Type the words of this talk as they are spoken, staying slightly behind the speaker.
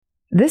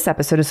This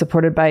episode is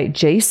supported by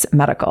Jase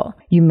Medical.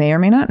 You may or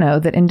may not know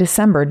that in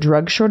December,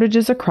 drug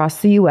shortages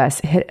across the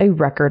U.S. hit a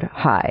record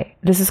high.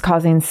 This is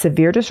causing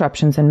severe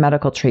disruptions in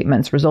medical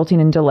treatments, resulting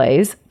in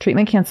delays,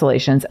 treatment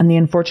cancellations, and the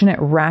unfortunate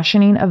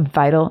rationing of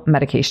vital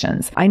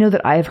medications. I know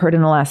that I have heard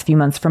in the last few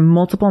months from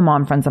multiple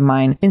mom friends of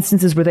mine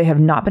instances where they have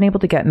not been able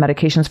to get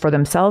medications for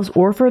themselves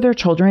or for their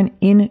children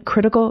in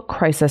critical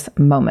crisis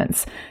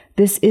moments.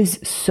 This is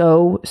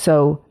so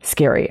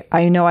scary.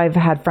 I know I've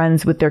had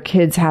friends with their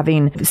kids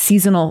having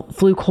seasonal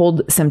flu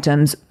cold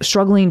symptoms,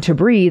 struggling to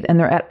breathe, and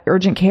they're at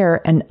urgent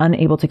care and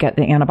unable to get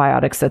the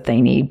antibiotics that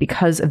they need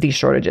because of these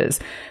shortages.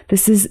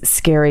 This is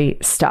scary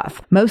stuff.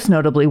 Most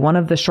notably, one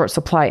of the short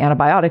supply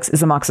antibiotics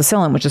is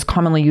amoxicillin, which is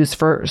commonly used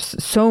for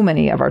so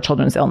many of our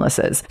children's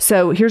illnesses.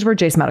 So here's where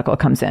Jase Medical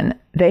comes in.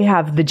 They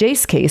have the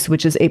Jase case,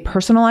 which is a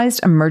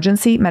personalized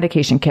emergency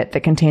medication kit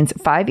that contains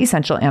 5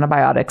 essential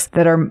antibiotics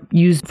that are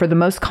used for the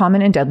most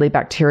common and deadly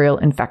bacterial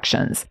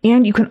infections.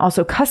 And you can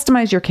also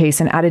customize your case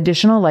and add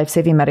additional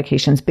life-saving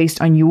medications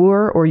based on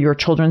your or your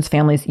children's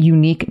family's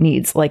unique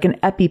needs, like an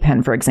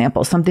EpiPen, for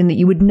example, something that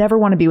you would never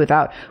want to be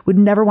without, would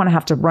never want to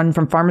have to run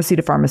from pharmacy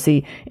to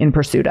pharmacy in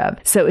pursuit of.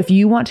 So if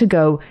you want to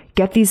go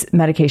get these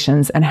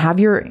medications and have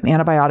your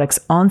antibiotics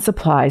on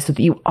supply so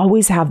that you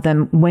always have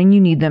them when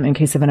you need them in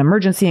case of an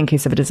emergency, in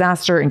case of a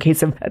disaster, in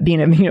case of being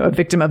a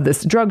victim of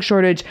this drug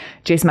shortage,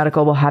 Jase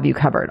Medical will have you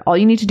covered. All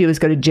you need to do is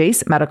go to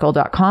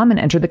jasemedical.com and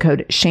enter the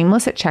code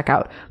shameless at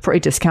checkout for a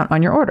discount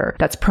on your order.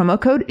 That's promo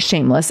code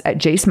shameless at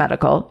Jase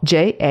Medical,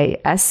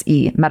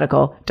 JASE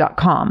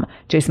medical.com,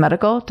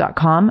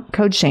 jasemedical.com,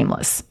 code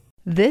shameless.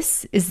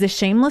 This is the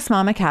Shameless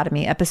Mom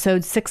Academy,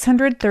 episode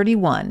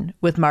 631,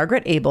 with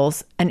Margaret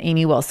Abels and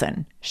Amy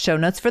Wilson. Show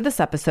notes for this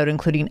episode,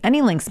 including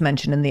any links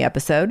mentioned in the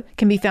episode,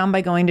 can be found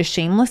by going to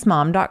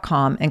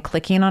shamelessmom.com and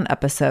clicking on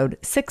episode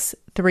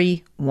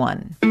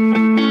 631.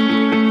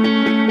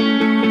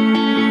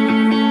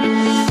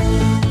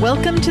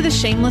 Welcome to the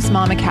Shameless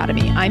Mom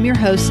Academy. I'm your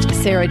host,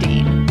 Sarah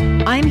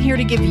Dean. I'm here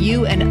to give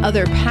you and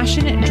other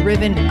passionate,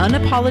 driven,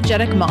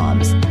 unapologetic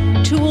moms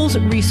tools,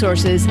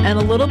 resources, and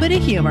a little bit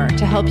of humor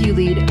to help you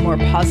lead more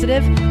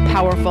positive,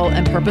 powerful,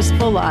 and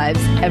purposeful lives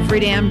every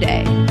damn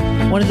day.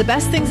 One of the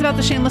best things about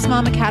the Shameless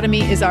Mom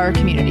Academy is our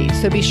community,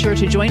 so be sure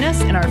to join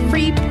us in our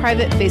free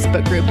private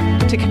Facebook group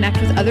to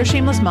connect with other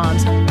shameless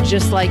moms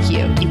just like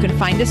you. You can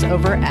find us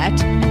over at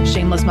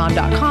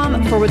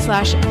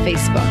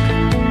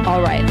shamelessmom.com/Facebook.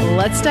 All right,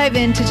 let's dive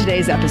into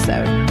today's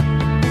episode.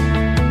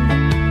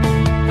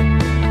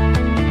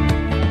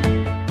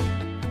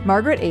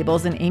 Margaret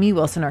Abels and Amy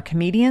Wilson are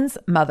comedians,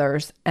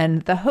 mothers,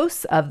 and the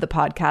hosts of the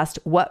podcast,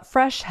 What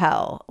Fresh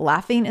Hell?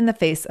 Laughing in the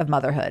Face of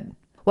Motherhood.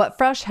 What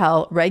Fresh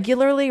Hell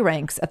regularly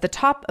ranks at the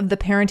top of the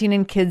parenting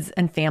and kids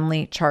and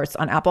family charts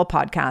on Apple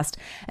Podcast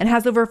and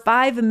has over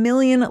 5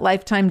 million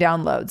lifetime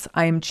downloads.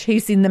 I am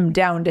chasing them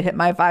down to hit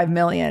my 5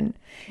 million.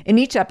 In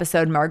each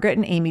episode, Margaret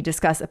and Amy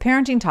discuss a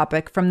parenting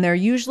topic from their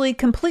usually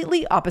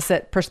completely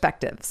opposite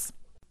perspectives.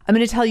 I'm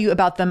going to tell you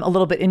about them a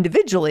little bit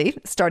individually,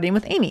 starting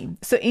with Amy.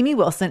 So Amy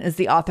Wilson is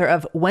the author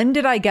of When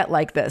Did I Get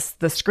Like This?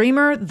 The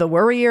Screamer, The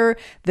Worrier,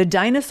 The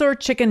Dinosaur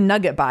Chicken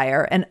Nugget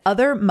Buyer, and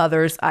Other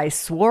Mothers I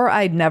Swore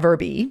I'd Never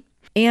Be,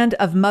 and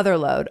of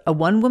Motherload, a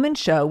one-woman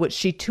show which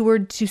she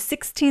toured to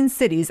 16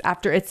 cities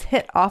after its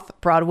hit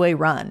off-Broadway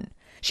run.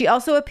 She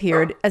also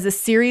appeared as a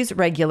series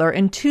regular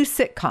in 2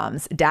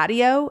 sitcoms,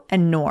 Daddy-O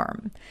and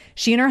Norm.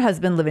 She and her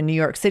husband live in New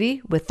York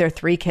City with their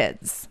 3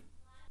 kids.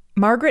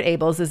 Margaret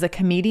Abels is a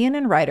comedian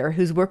and writer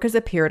whose work has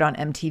appeared on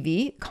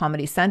MTV,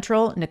 Comedy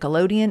Central,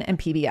 Nickelodeon, and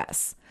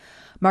PBS.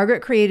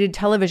 Margaret created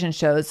television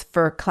shows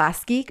for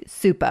Klasky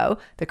Supo,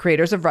 the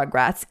creators of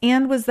Rugrats,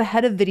 and was the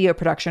head of video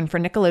production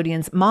for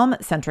Nickelodeon's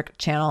mom-centric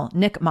channel,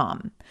 Nick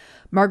Mom.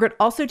 Margaret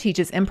also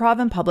teaches improv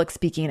and public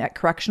speaking at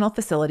correctional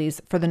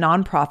facilities for the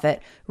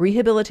nonprofit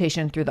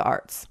Rehabilitation Through the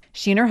Arts.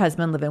 She and her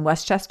husband live in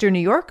Westchester, New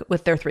York,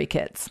 with their 3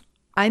 kids.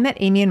 I met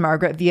Amy and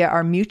Margaret via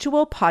our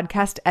mutual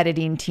podcast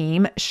editing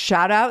team.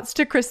 Shout outs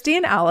to Christy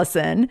and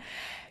Allison.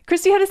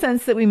 Christy had a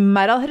sense that we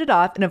might all hit it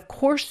off, and of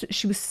course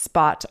she was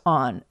spot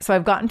on. So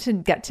I've gotten to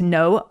get to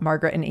know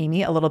Margaret and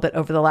Amy a little bit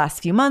over the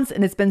last few months,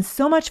 and it's been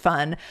so much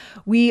fun.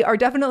 We are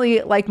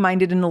definitely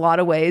like-minded in a lot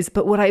of ways,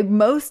 but what I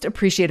most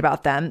appreciate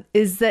about them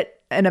is that,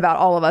 and about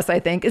all of us, I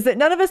think, is that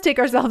none of us take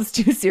ourselves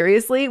too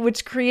seriously,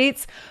 which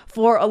creates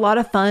for a lot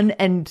of fun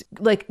and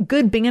like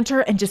good banter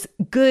and just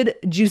good,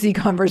 juicy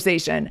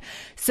conversation.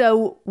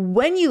 So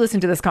when you listen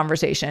to this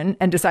conversation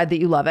and decide that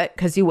you love it,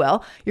 because you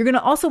will, you're going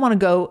to also want to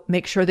go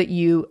make sure that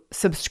you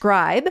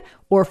subscribe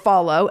or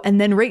follow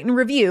and then rate and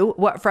review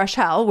What Fresh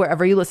Hell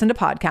wherever you listen to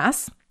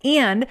podcasts.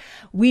 And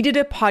we did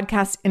a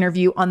podcast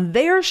interview on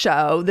their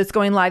show that's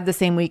going live the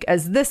same week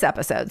as this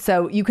episode.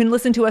 So you can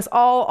listen to us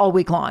all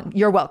week long.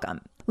 You're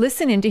welcome.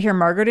 Listen in to hear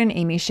Margaret and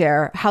Amy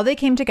share how they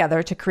came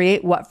together to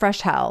create What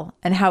Fresh Hell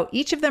and how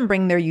each of them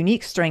bring their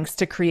unique strengths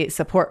to create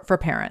support for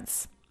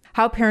parents.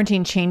 How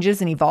parenting changes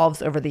and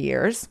evolves over the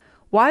years.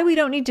 Why we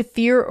don't need to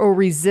fear or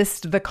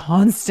resist the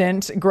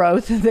constant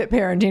growth that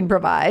parenting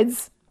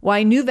provides.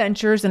 why new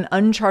ventures and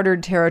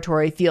uncharted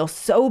territory feel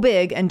so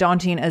big and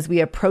daunting as we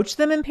approach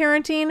them in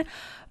parenting,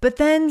 but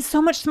then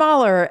so much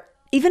smaller,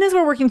 even as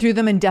we're working through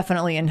them and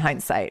definitely in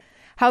hindsight.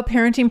 How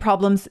parenting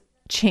problems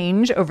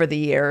change over the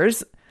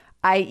years,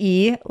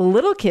 i.e.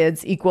 little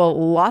kids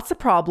equal lots of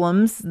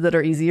problems that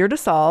are easier to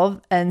solve,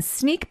 and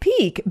sneak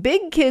peek,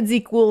 big kids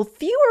equal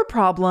fewer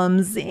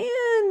problems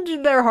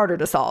and they're harder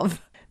to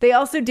solve. They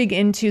also dig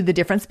into the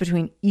difference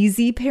between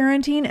easy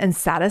parenting and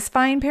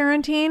satisfying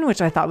parenting,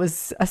 which I thought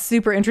was a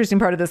super interesting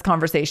part of this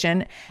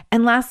conversation.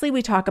 And lastly,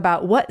 we talk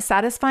about what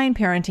satisfying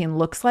parenting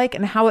looks like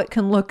and how it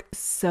can look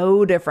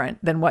so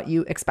different than what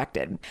you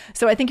expected.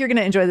 So I think you're going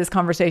to enjoy this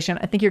conversation.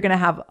 I think you're going to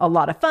have a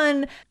lot of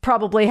fun,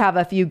 probably have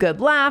a few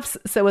good laughs.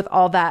 So with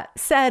all that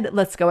said,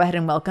 let's go ahead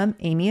and welcome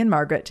Amy and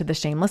Margaret to the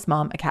Shameless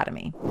Mom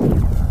Academy.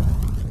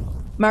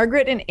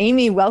 Margaret and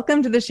Amy,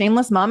 welcome to the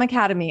Shameless Mom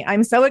Academy.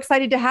 I'm so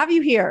excited to have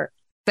you here.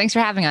 Thanks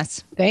for having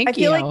us. Thank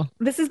you. I feel like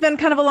this has been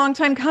kind of a long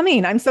time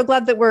coming. I'm so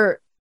glad that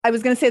I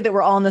was going to say that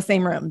we're all in the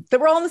same room,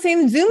 that we're all in the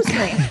same Zoom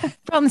screen.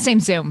 We're all in the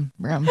same Zoom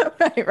room.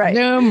 Right.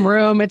 Zoom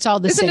room. It's all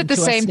the Isn't same. Isn't it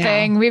the same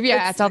thing?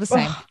 It's all the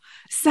same.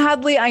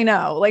 Sadly, I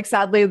know. Like,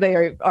 sadly,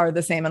 they are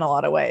the same in a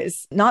lot of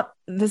ways. Not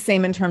the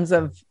same in terms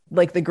of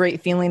like the great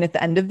feeling at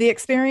the end of the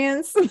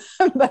experience,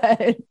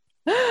 but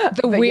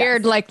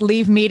weird, yes. Like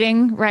leave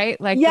meeting,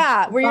 right? Like,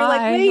 yeah, where you're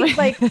like, wait,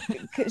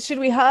 like, should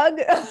we hug?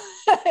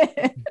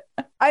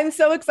 I'm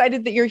so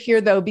excited that you're here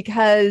though,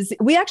 because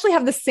we actually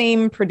have the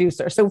same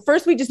producer. So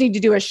first we just need to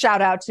do a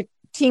shout out to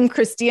Team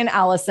Christy and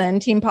Allison,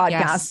 Team Podcast.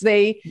 Yes.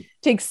 They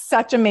take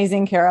such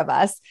amazing care of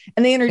us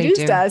and they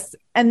introduced us.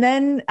 And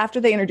then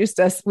after they introduced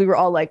us, we were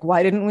all like,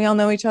 why didn't we all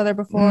know each other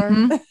before?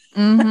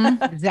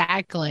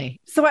 Exactly.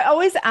 So I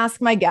always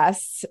ask my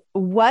guests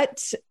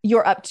what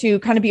you're up to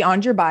kind of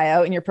beyond your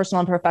bio in your personal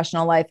and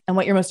professional life and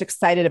what you're most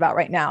excited about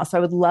right now. So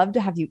I would love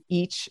to have you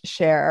each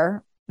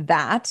share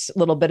that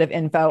little bit of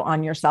info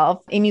on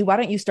yourself. Amy, why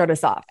don't you start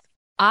us off?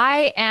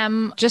 I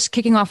am just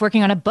kicking off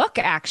working on a book,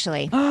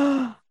 actually.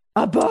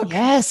 A book?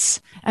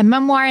 Yes. A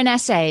memoir and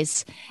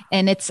essays.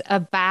 And it's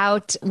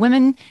about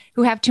women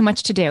who have too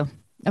much to do,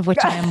 of which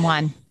I am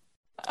one.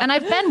 And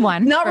I've been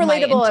one. Not for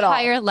relatable my at all.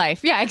 Entire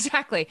life. Yeah,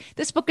 exactly.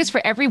 This book is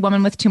for every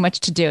woman with too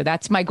much to do.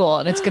 That's my goal.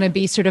 And it's going to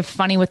be sort of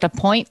funny with a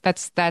point.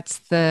 That's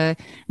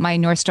my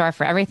North Star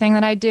for everything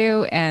that I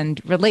do,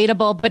 and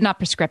relatable, but not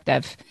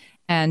prescriptive.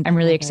 And I'm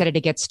really excited to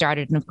get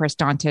started, and of course,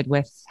 daunted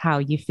with how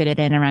you fit it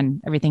in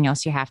around everything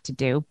else you have to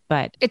do.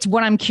 But it's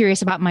what I'm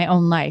curious about my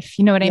own life.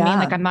 You know what I mean?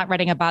 Like, I'm not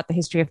writing about the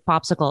history of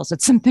popsicles.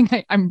 It's something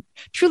I'm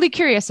truly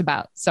curious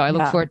about. So I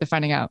look forward to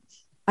finding out.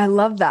 I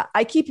love that.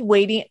 I keep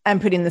waiting. I'm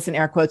putting this in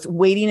air quotes,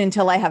 waiting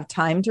until I have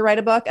time to write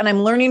a book. And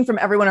I'm learning from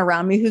everyone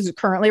around me who's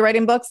currently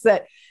writing books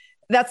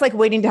that's like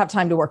waiting to have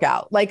time to work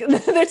out. Like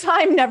the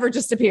time never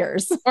just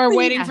appears. Or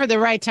waiting for the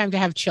right time to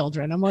have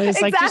children. I'm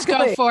always like, just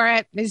go for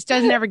it. It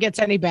never gets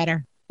any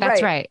better.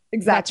 That's right.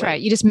 Exactly. That's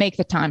right. You just make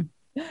the time.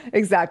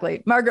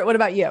 Exactly. Margaret, what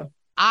about you?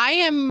 I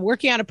am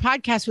working on a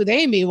podcast with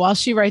Amy while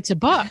she writes a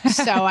book.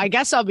 So I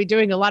guess I'll be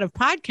doing a lot of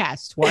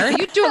podcast work.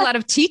 You do a lot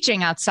of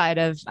teaching outside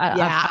of our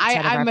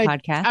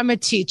podcast. I'm a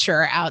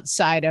teacher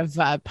outside of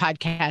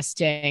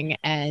podcasting,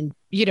 and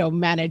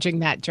managing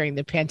that during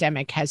the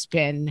pandemic has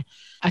been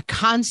a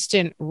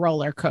constant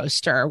roller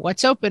coaster.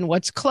 What's open,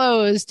 what's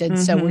closed, and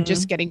so we're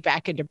just getting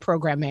back into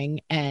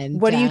programming.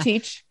 And what do you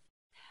teach?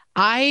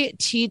 I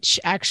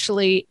teach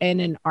actually in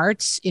an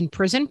arts in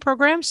prison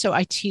program. So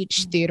I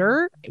teach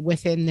theater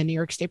within the New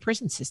York State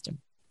prison system.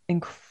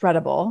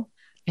 Incredible.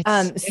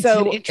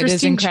 So it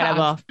is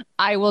incredible. Job.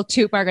 I will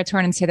toot Margaret's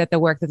horn and say that the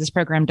work that this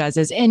program does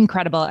is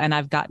incredible. And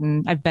I've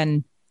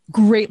been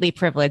greatly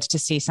privileged to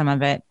see some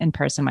of it in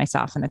person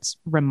myself. And it's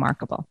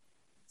remarkable.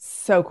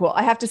 So cool.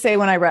 I have to say,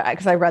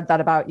 because I read that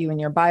about you in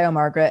your bio,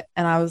 Margaret,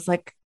 and I was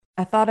like,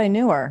 I thought I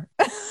knew her.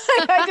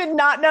 I did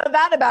not know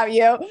that about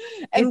you.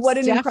 And it's what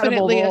an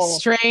incredible role. Definitely a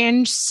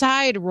strange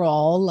side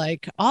role,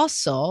 like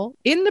also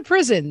in the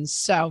prisons.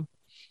 So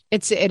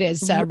it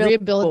is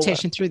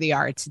rehabilitation through the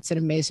arts. It's an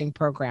amazing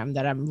program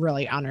that I'm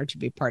really honored to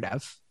be part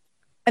of.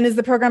 And has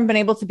the program been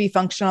able to be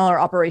functional or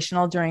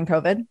operational during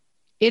COVID?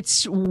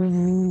 It's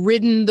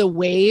ridden the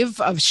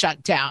wave of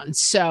shutdown.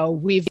 So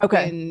we've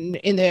been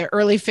in the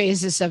early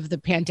phases of the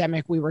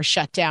pandemic. We were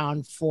shut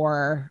down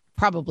for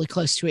probably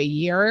close to a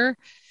year.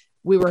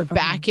 We were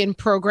back in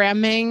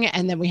programming,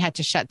 and then we had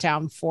to shut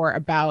down for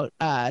about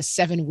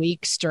 7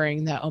 weeks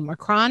during the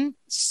Omicron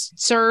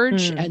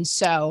surge. And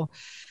so,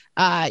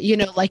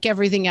 like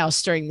everything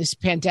else during this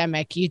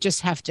pandemic, you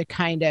just have to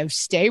kind of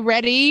stay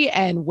ready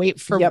and wait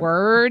for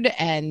word.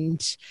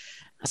 And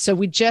so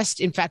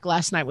in fact,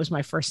 last night was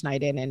my first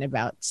night in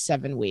about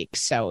 7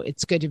 weeks. So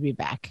it's good to be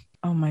back.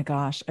 Oh my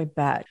gosh, I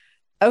bet.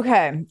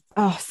 Okay.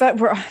 Oh, so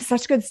we're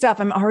such good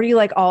stuff. I'm already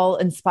like all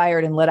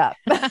inspired and lit up.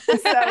 So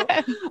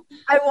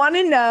I want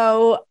to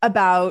know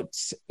about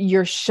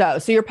your show.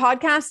 So your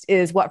podcast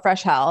is What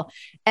Fresh Hell.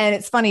 And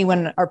it's funny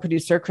when our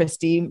producer,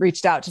 Christy,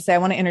 reached out to say, I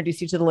want to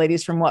introduce you to the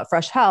ladies from What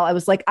Fresh Hell. I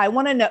was like, I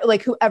want to know,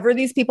 like, whoever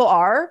these people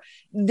are,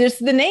 this is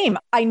the name.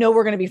 I know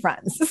we're going to be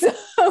friends.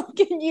 So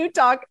can you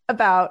talk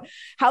about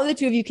how the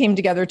two of you came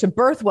together to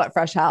birth What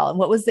Fresh Hell and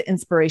what was the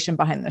inspiration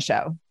behind the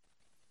show?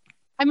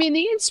 I mean,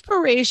 the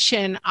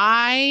inspiration,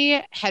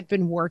 I had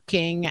been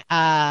working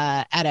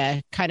at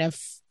a kind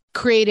of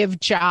creative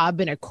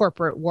job in a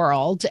corporate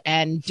world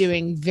and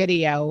doing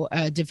video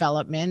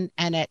development.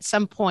 And at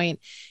some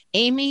point,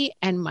 Amy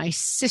and my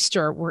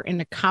sister were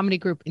in a comedy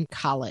group in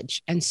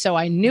college. And so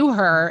I knew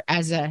her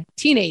as a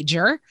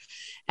teenager.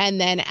 And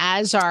then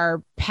as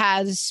our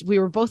paths, we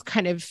were both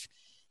kind of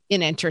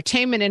in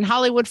entertainment in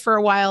Hollywood for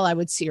a while. I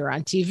would see her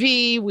on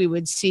TV. We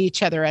would see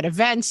each other at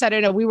events. I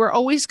don't know. We were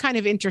always kind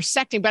of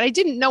intersecting, but I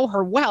didn't know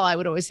her well. I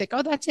would always think,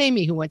 oh, that's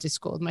Amy who went to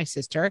school with my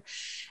sister.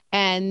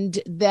 And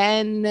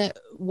then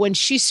when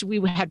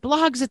we had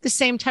blogs at the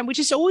same time, we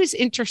just always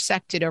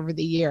intersected over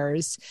the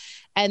years.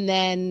 And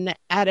then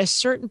at a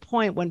certain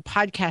point when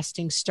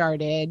podcasting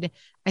started,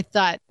 I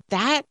thought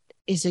that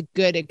is a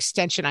good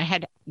extension. I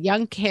had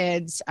young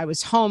kids. I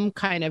was home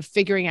kind of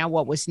figuring out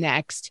what was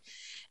next.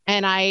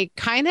 And I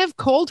kind of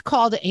cold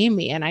called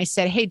Amy and I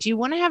said, hey, do you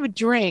want to have a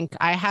drink?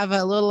 I have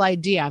a little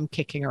idea I'm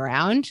kicking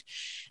around.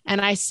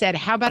 And I said,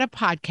 how about a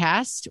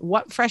podcast?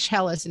 What Fresh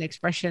Hell is an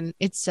expression.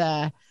 It's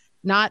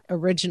not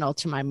original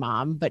to my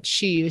mom, but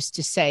she used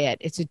to say it.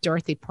 It's a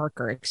Dorothy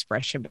Parker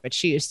expression, but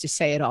she used to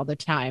say it all the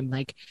time.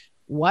 Like,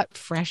 what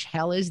fresh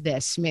hell is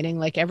this? Meaning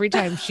like every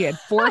time she had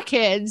 4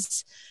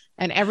 kids.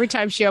 And every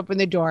time she opened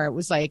the door, it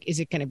was like, is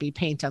it going to be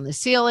paint on the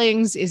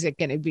ceilings? Is it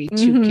going to be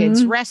 2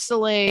 kids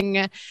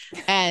wrestling?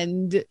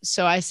 And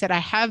so I said, I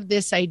have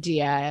this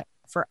idea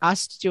for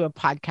us to do a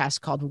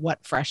podcast called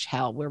What Fresh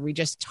Hell, where we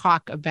just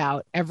talk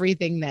about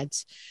everything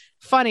that's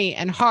funny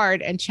and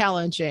hard and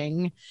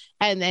challenging.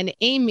 And then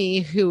Amy,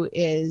 who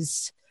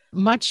is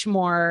much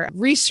more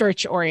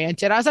research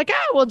oriented, I was like,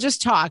 we'll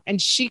just talk.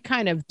 And she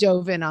kind of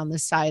dove in on the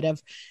side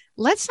of,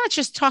 let's not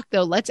just talk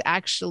though, let's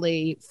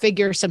actually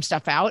figure some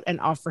stuff out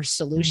and offer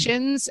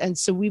solutions. And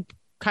so we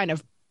kind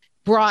of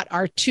brought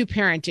our 2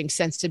 parenting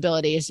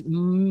sensibilities,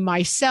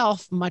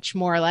 myself much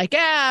more like,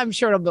 I'm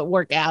sure it'll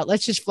work out.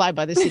 Let's just fly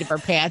by the seat of our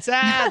pants.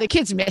 The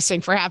kid's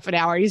missing for half an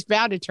hour. He's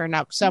bound to turn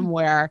up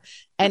somewhere.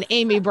 And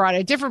Amy brought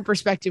a different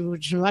perspective,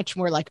 which is much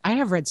more like, I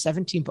have read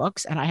 17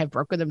 books and I have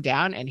broken them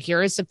down. And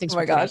here is some things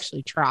we can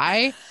actually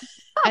try.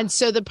 And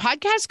so the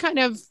podcast kind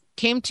of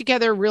came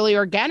together really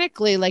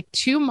organically, like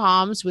 2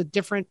 moms with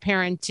different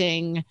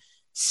parenting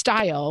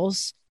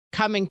styles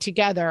coming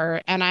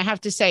together. And I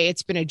have to say,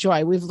 it's been a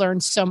joy. We've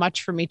learned so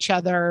much from each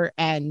other,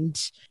 and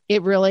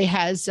it really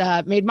has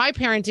made my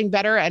parenting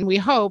better. And we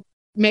hope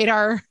made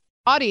our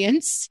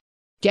audience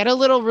get a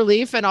little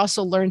relief and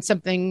also learn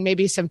something,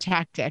 maybe some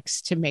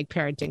tactics to make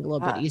parenting a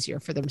little bit easier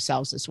for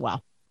themselves as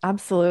well.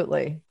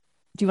 Absolutely.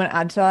 Do you want to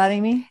add to that,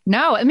 Amy?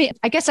 No, I mean,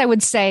 I guess I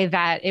would say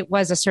that it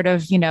was a sort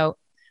of,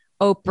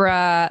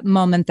 Oprah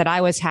moment that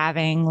I was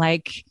having,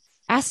 like,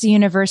 ask the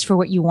universe for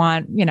what you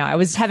want. I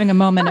was having a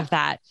moment of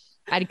that.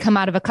 I'd come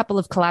out of a couple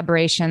of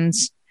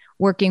collaborations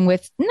working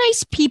with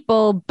nice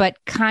people, but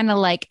kind of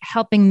like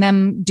helping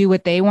them do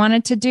what they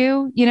wanted to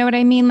do. You know what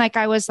I mean? Like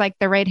I was like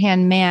the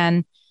right-hand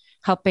man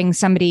helping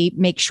somebody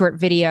make short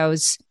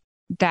videos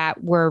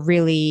that were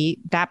really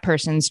that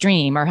person's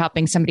dream, or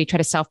helping somebody try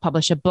to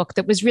self-publish a book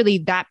that was really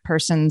that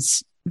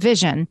person's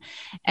vision.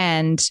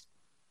 And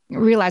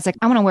realized like,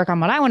 I want to work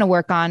on what I want to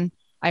work on.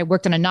 I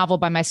worked on a novel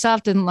by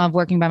myself, didn't love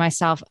working by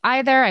myself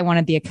either. I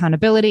wanted the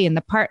accountability and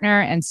the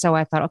partner. And so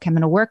I thought, okay, I'm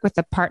going to work with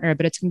a partner,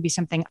 but it's going to be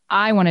something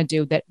I want to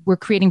do that we're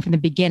creating from the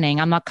beginning.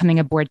 I'm not coming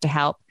aboard to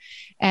help.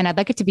 And I'd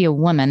like it to be a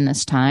woman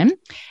this time.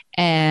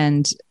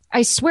 And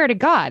I swear to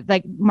God,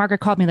 like Margaret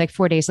called me like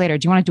 4 days later,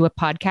 do you want to do a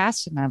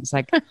podcast? And I was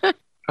like,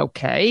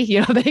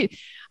 okay.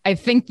 I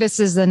think this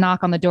is the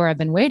knock on the door I've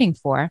been waiting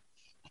for.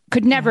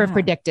 Could never have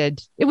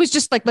predicted. It was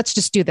just like, let's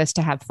just do this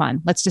to have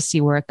fun. Let's just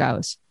see where it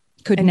goes.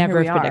 Could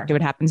never have predicted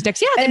what happens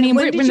next. Yeah. I mean,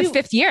 we're in the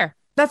 5th year.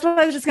 That's what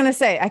I was just going to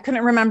say. I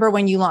couldn't remember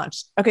when you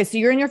launched. Okay. So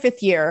you're in your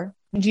 5th year.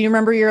 Do you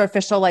remember your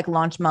official like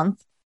launch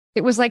month?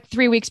 It was like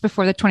 3 weeks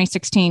before the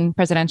 2016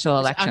 presidential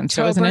election.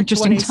 So it was an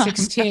interesting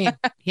 2016. Time.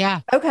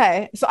 Yeah.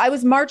 Okay. So I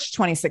was March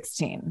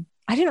 2016.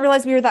 I didn't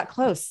realize we were that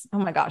close. Oh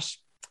my gosh.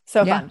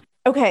 So fun.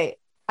 Okay.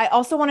 I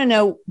also want to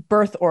know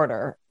birth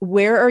order.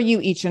 Where are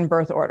you each in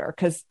birth order?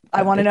 Because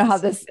I want to know how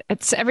this...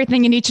 It's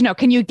everything you need to know.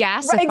 Can you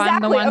guess if exactly.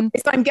 I'm the one?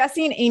 Okay, so I'm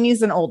guessing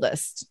Amy's an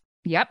oldest.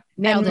 Yep.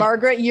 And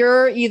Margaret,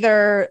 you're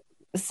either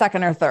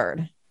second or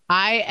third.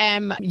 I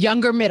am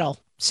younger middle.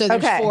 So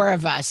there's 4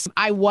 of us.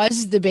 I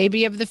was the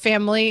baby of the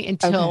family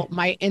until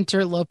my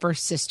interloper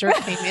sister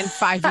came in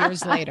 5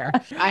 years later.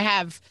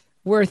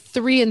 We're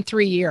 3 and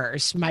 3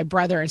 years, my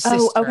brother and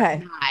sister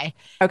and I.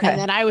 Okay. And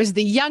then I was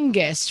the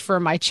youngest for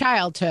my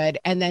childhood.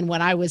 And then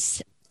when I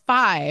was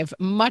 5,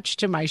 much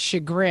to my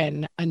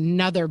chagrin,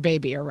 another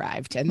baby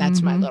arrived, and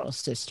that's my little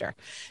sister.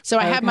 So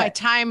I had my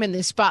time in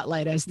the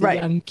spotlight as the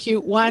young,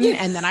 cute one,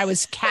 and then I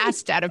was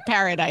cast out of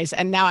paradise,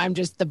 and now I'm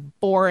just the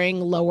boring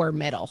lower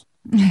middle.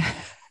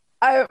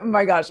 Oh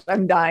my gosh,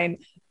 I'm dying.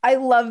 I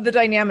love the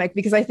dynamic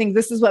because I think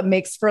this is what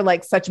makes for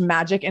like such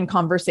magic in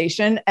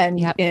conversation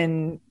and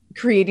in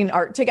creating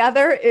art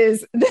together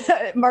is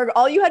Margaret,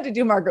 all you had to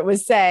do, Margaret,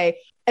 was say,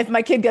 if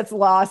my kid gets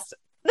lost,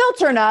 they'll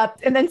turn up,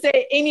 and then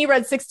say, Amy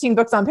read 16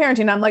 books on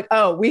parenting. I'm like,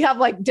 oh, we have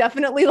like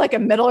definitely like a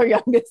middle or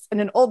youngest and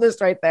an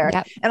oldest right there.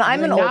 Yep. And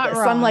I'm an oldest.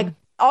 So I'm like,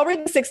 I'll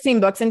read the 16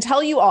 books and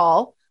tell you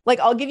all, like,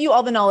 I'll give you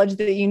all the knowledge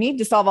that you need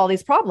to solve all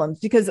these problems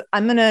because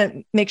I'm going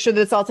to make sure that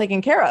it's all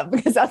taken care of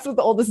because that's what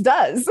the oldest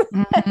does.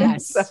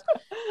 Yes.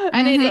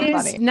 And it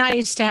is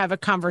nice to have a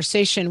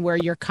conversation where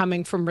you're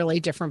coming from really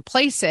different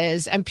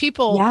places. And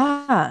people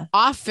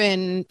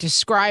often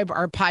describe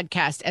our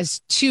podcast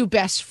as two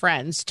best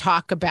friends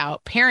talk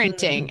about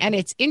parenting. And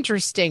it's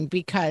interesting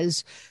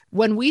because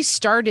when we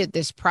started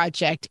this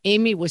project,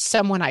 Amy was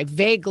someone I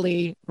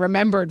vaguely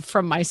remembered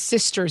from my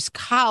sister's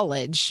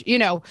college. You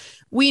know,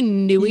 we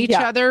knew each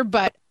other,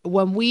 but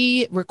when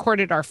we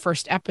recorded our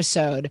first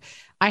episode,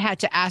 I had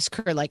to ask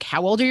her, like,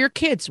 how old are your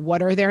kids?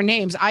 What are their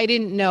names? I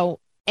didn't know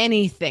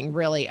anything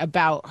really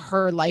about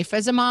her life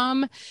as a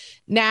mom.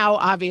 Now,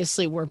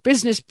 obviously, we're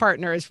business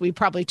partners. We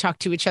probably talk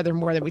to each other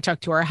more than we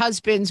talk to our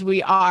husbands.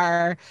 We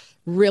are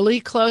really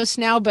close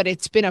now, but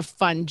it's been a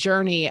fun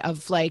journey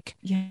of like,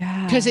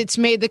 because it's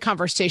made the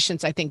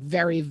conversations, I think,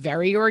 very,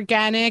 very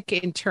organic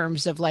in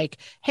terms of like,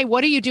 hey,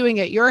 what are you doing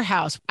at your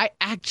house? I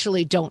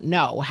actually don't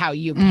know how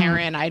you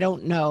parent. I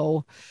don't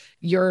know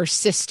your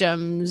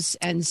systems.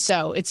 And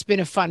so it's been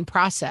a fun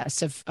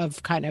process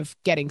of kind of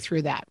getting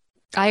through that.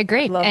 I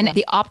agree. And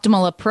the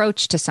optimal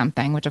approach to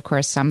something, which of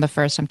course I'm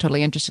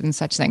totally interested in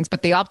such things,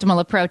 but the optimal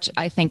approach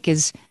I think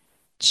is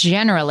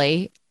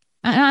generally,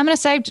 I'm going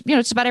to say, you know,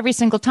 it's about every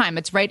single time.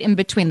 It's right in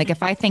between. Like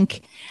if I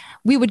think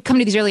we would come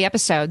to these early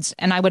episodes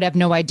and I would have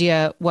no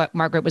idea what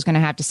Margaret was going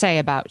to have to say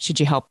about, should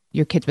you help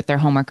your kids with their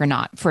homework or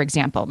not, for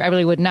example. I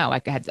really wouldn't know.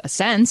 I had a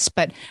sense,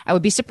 but I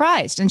would be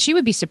surprised and she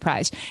would be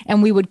surprised.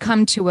 And we would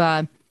come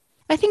to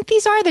I think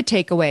these are the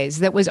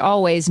takeaways. That was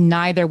always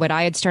neither what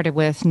I had started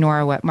with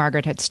nor what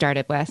Margaret had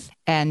started with.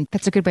 And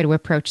that's a good way to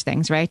approach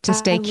things, right? To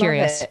stay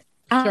curious.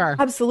 Sure.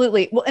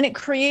 Absolutely. Well, and it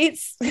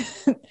creates,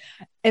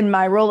 in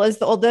my role as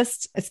the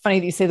oldest, it's funny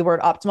that you say the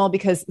word optimal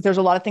because there's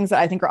a lot of things that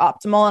I think are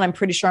optimal and I'm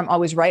pretty sure I'm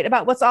always right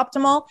about what's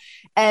optimal.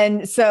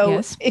 And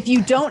so if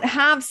you don't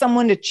have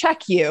someone to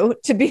check you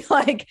to be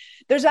like,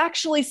 there's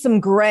actually some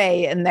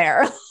gray in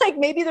there, like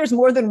maybe there's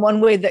more than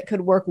one way that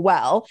could work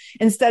well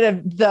instead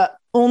of the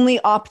only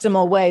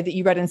optimal way that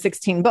you read in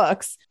 16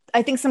 books.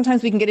 I think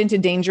sometimes we can get into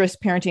dangerous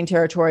parenting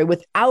territory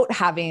without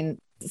having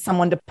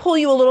someone to pull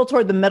you a little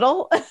toward the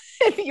middle.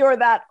 If you're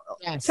that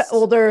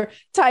older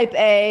type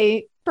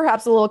A,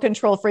 perhaps a little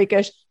control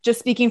freakish, just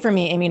speaking for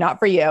me, Amy, not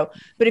for you.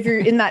 But if you're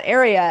in that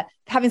area,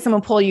 having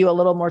someone pull you a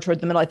little more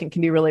toward the middle, I think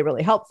can be really,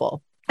 really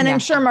helpful. And I'm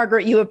sure,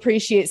 Margaret, you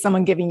appreciate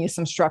someone giving you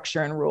some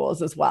structure and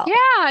rules as well.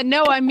 Yeah,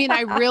 no, I mean,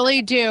 I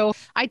really do.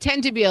 I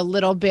tend to be a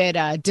little bit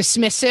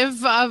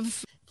dismissive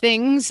of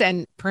things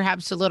and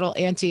perhaps a little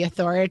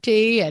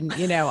anti-authority and,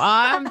 you know,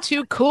 I'm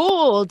too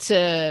cool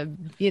to,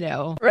 you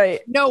know,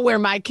 know where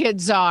my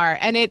kids are.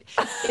 And it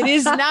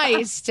is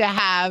nice to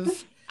have,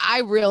 I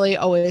really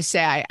always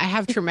say I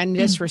have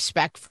tremendous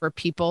respect for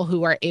people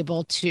who are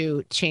able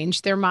to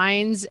change their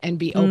minds and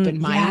be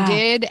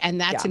open-minded.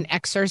 And that's an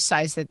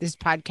exercise that this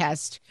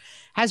podcast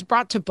has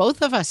brought to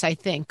both of us, I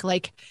think.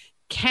 Like,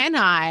 can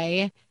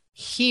I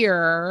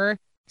hear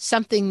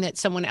something that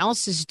someone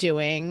else is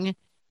doing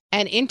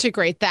and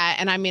integrate that?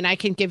 And I mean, I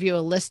can give you a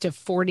list of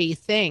 40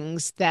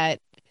 things that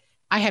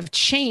I have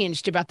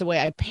changed about the way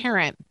I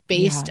parent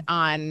based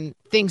on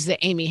things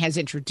that Amy has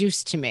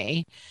introduced to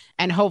me,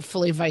 and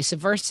hopefully vice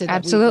versa.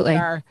 Absolutely. We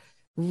are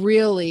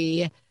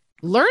really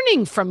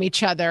learning from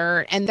each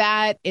other. And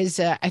that is,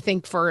 I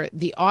think for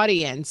the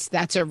audience,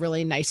 that's a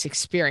really nice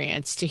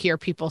experience to hear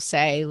people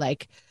say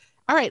like,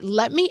 all right,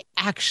 let me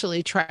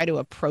actually try to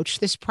approach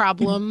this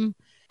problem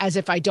as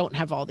if I don't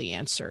have all the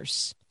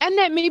answers. And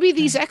that maybe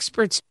these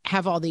experts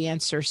have all the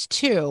answers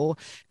too.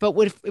 But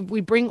if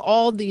we bring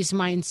all these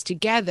minds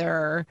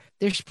together,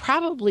 there's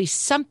probably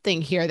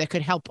something here that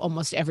could help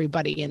almost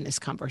everybody in this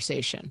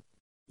conversation.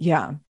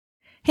 Yeah.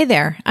 Hey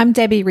there, I'm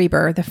Debbie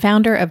Reber, the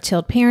founder of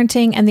Tilt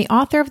Parenting and the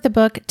author of the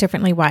book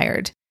Differently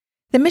Wired.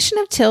 The mission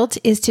of Tilt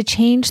is to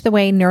change the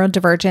way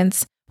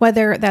neurodivergence,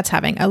 whether that's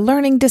having a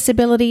learning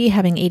disability,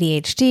 having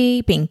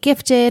ADHD, being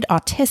gifted,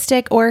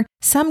 autistic, or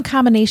some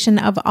combination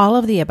of all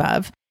of the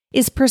above,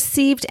 is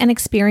perceived and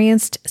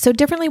experienced so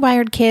differently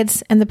wired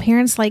kids and the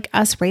parents like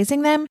us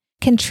raising them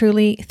can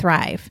truly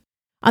thrive.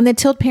 On the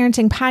Tilt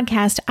Parenting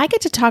podcast, I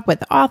get to talk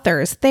with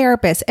authors,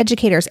 therapists,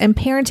 educators, and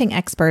parenting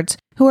experts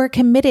who are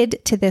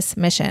committed to this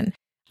mission.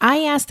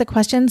 I ask the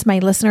questions my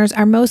listeners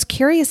are most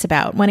curious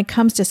about when it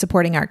comes to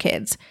supporting our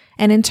kids.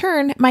 And in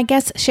turn, my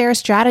guests share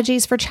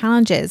strategies for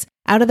challenges,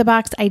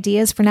 out-of-the-box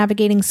ideas for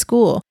navigating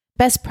school,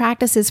 best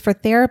practices for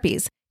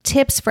therapies,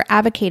 tips for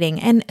advocating,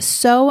 and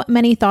so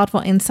many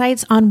thoughtful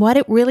insights on what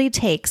it really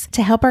takes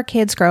to help our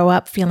kids grow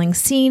up feeling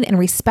seen and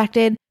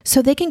respected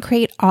so they can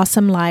create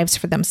awesome lives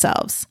for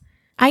themselves.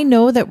 I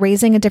know that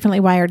raising a differently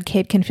wired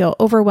kid can feel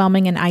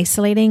overwhelming and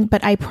isolating,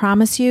 but I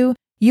promise you,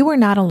 you are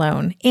not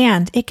alone,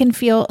 and it can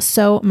feel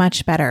so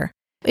much better.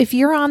 If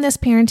you're on this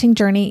parenting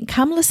journey,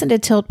 come listen to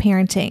Tilt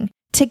Parenting.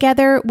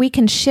 Together, we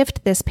can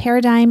shift this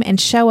paradigm and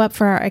show up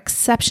for our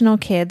exceptional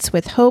kids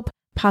with hope,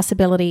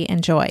 possibility,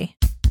 and joy.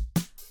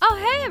 Oh,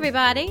 hey,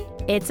 everybody.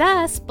 It's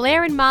us,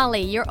 Blair and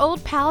Molly, your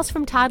old pals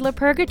from Toddler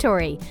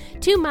Purgatory.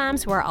 Two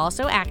moms who are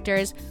also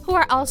actors, who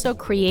are also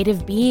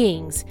creative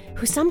beings,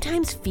 who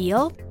sometimes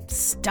feel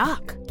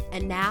stuck.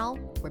 And now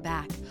we're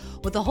back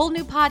with a whole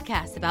new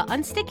podcast about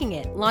unsticking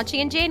it, launching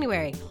in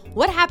January.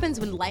 What happens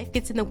when life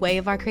gets in the way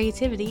of our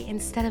creativity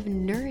instead of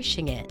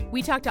nourishing it?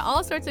 We talk to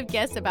all sorts of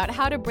guests about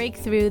how to break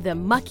through the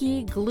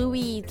mucky,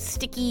 gluey,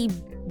 sticky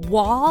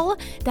wall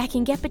that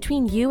can get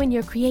between you and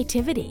your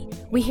creativity.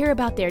 We hear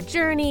about their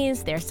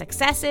journeys, their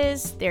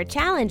successes, their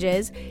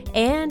challenges,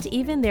 and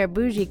even their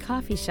bougie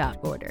coffee shop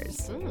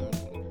orders.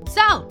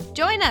 So,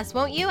 join us,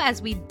 won't you,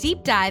 as we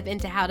deep dive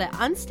into how to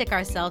unstick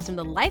ourselves from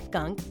the life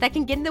gunk that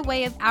can get in the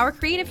way of our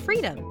creative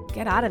freedom.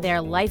 Get out of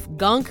there, life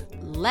gunk.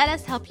 Let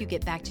us help you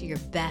get back to your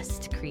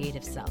best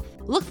creative self.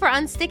 Look for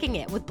Unsticking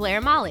It with Blair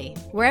and Molly.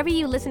 Wherever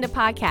you listen to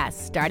podcasts,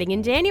 starting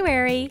in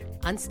January.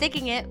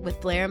 Unsticking It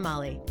with Blair and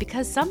Molly.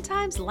 Because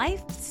sometimes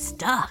life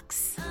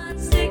sucks.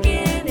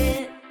 Unsticking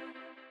it.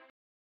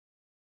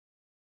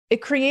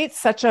 It creates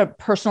such a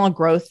personal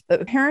growth.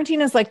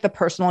 Parenting is like the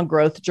personal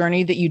growth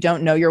journey that you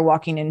don't know you're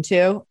walking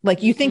into.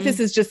 Like you think this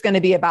is just going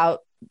to be about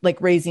like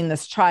raising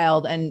this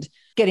child and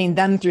getting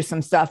them through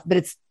some stuff, but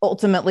it's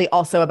ultimately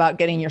also about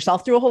getting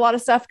yourself through a whole lot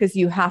of stuff because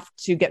you have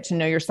to get to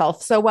know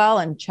yourself so well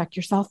and check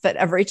yourself at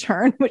every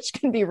turn, which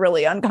can be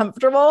really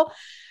uncomfortable.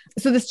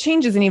 So this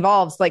changes and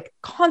evolves like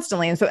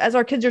constantly. And so as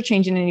our kids are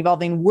changing and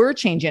evolving, we're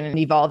changing and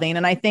evolving.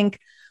 And I think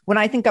when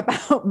I think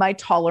about my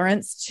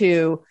tolerance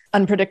to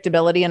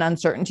unpredictability and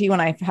uncertainty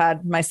when I've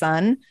had my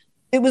son,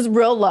 it was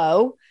real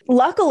low.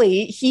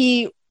 Luckily,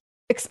 he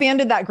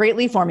expanded that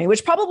greatly for me,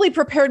 which probably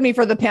prepared me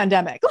for the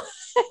pandemic.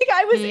 Like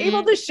I was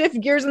able to shift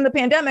gears in the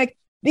pandemic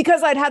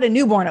because I'd had a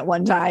newborn at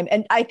one time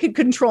and I could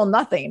control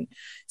nothing.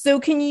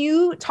 So can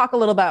you talk a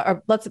little about,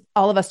 or let's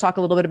all of us talk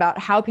a little bit about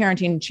how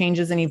parenting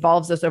changes and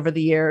evolves us over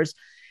the years,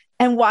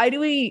 and why do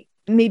we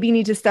maybe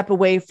need to step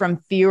away from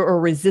fear or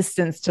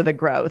resistance to the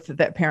growth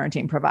that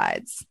parenting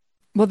provides?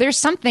 Well, there's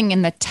something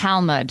in the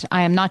Talmud.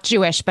 I am not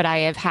Jewish, but I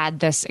have had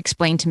this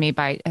explained to me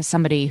by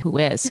somebody who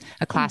is,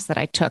 a class that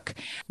I took,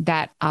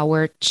 that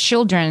our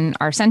children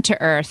are sent to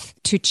earth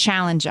to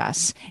challenge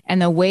us. And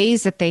the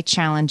ways that they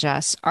challenge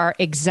us are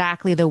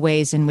exactly the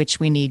ways in which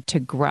we need to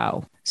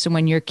grow. So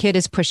when your kid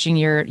is pushing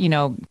your,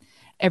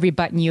 every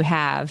button you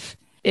have,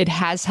 it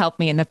has helped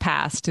me in the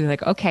past to be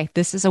like, okay,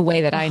 this is a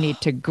way that I need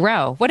to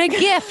grow. What a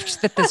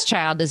gift that this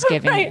child is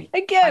giving me.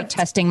 A gift. By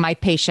testing my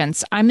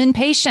patience. I'm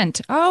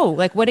impatient. Oh,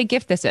 like what a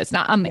gift this is.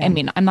 Now, I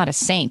mean, I'm not a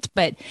saint,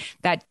 but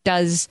that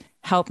does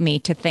help me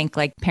to think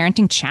like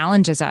parenting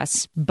challenges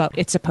us, but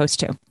it's supposed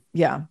to.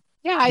 Yeah.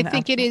 Yeah, I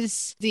think it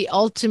is the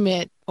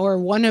ultimate or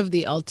one of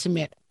the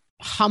ultimate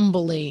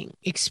humbling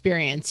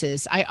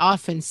experiences. I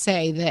often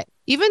say that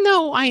even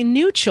though I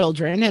knew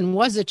children and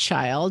was a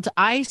child,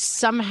 I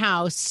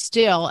somehow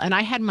still, and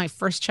I had my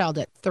first child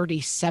at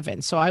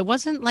 37, so I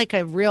wasn't like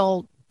a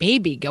real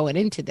baby going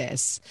into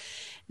this,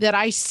 that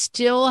I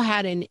still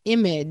had an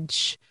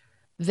image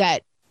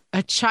that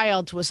a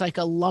child was like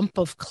a lump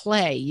of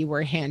clay you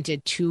were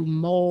handed to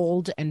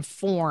mold and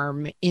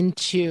form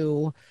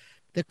into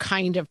the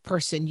kind of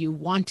person you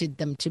wanted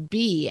them to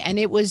be. And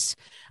it was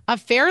a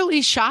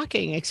fairly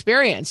shocking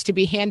experience to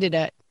be handed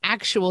an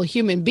actual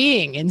human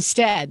being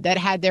instead that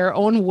had their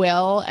own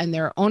will and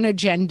their own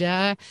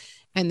agenda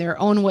and their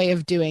own way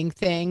of doing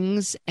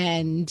things.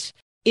 And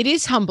it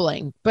is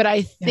humbling, but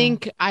I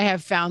think I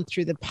have found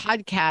through the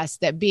podcast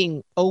that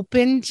being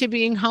open to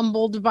being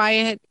humbled by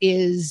it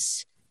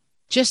is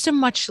just a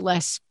much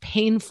less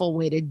painful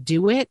way to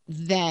do it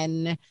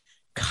than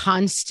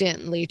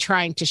constantly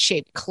trying to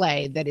shape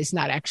clay that is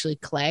not actually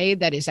clay,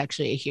 that is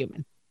actually a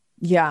human.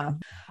 Yeah.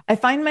 I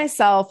find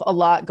myself a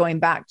lot going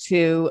back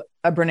to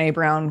a Brene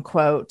Brown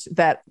quote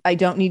that I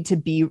don't need to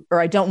be,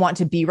 or I don't want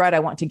to be right. I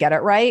want to get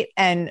it right.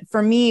 And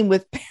for me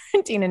with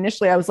parenting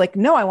initially, I was like,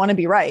 no, I want to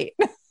be right.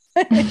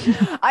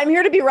 I'm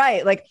here to be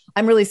right. Like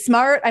I'm really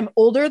smart. I'm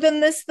older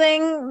than this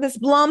thing, this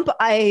lump.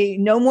 I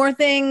know more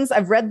things.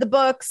 I've read the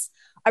books.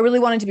 I really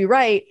wanted to be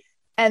right.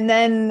 And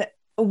then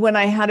when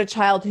I had a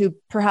child who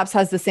perhaps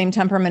has the same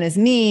temperament as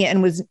me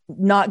and was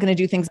not going to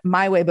do things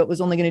my way, but was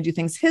only going to do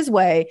things his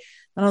way,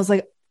 then I was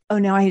like, oh,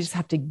 now I just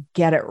have to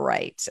get it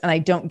right. And I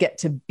don't get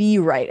to be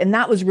right. And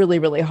that was really,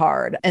 really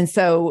hard. And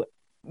so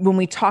when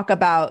we talk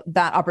about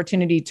that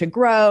opportunity to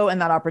grow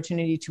and that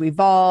opportunity to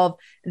evolve,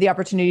 the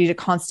opportunity to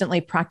constantly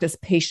practice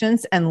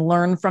patience and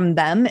learn from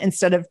them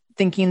instead of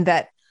thinking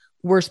that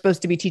we're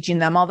supposed to be teaching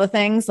them all the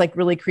things, like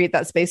really create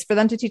that space for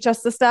them to teach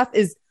us the stuff,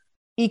 is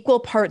equal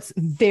parts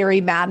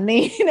very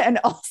maddening and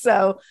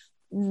also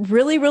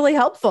really, really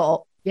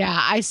helpful. Yeah,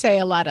 I say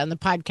a lot on the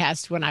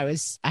podcast. When I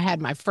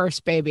had my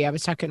first baby, I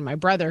was talking to my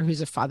brother,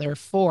 who's a father of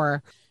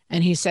 4,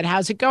 and he said,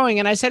 "How's it going?"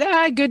 And I said,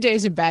 "Good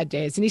days and bad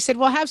days." And he said,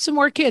 "Well, have some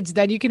more kids.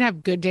 Then you can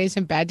have good days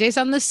and bad days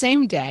on the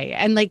same day."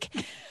 And like,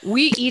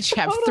 we each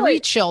have 3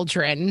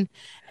 children,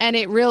 and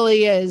it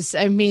really is.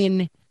 I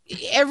mean,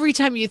 every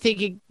time you think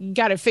you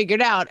got it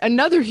figured out,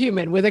 another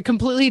human with a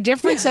completely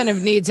different set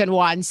of needs and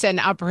wants and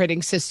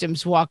operating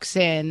systems walks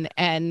in.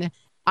 And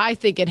I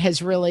think it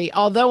has really,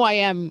 although I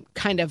am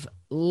kind of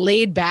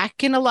laid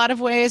back in a lot of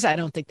ways, I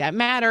don't think that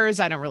matters.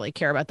 I don't really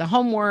care about the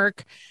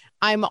homework.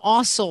 I'm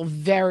also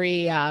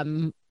very,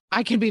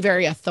 I can be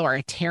very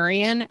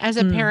authoritarian as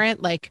a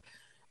parent. Like,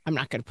 I'm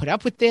not going to put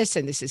up with this,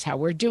 and this is how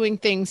we're doing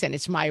things, and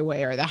it's my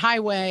way or the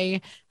highway.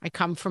 I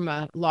come from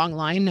a long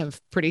line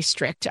of pretty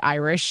strict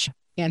Irish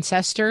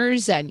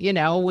ancestors, and,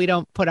 we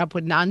don't put up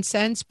with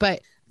nonsense,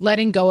 but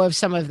letting go of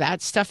some of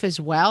that stuff as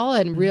well,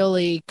 and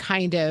really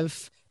kind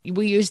of,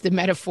 we use the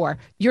metaphor,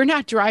 you're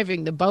not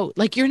driving the boat.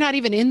 Like, you're not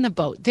even in the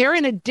boat. They're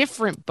in a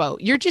different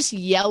boat. You're just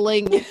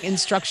yelling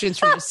instructions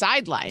from the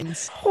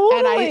sidelines.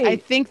 Totally. And I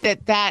think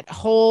that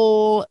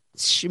whole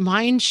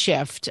mind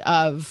shift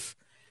of,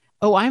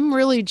 oh, I'm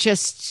really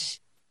just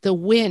the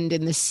wind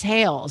and the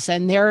sails,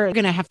 and they're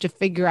going to have to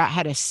figure out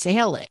how to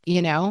sail it,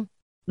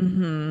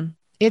 Mm-hmm.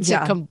 It's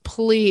a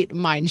complete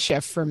mind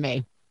shift for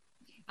me.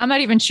 I'm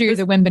not even sure you're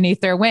the wind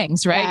beneath their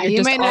wings, right? Yeah, you're you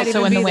just may not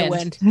also even in be the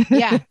wind.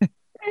 Yeah.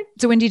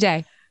 It's a windy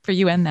day for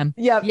you and them.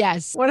 Yep.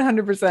 Yes.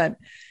 100%.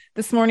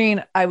 This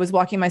morning, I was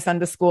walking my son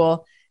to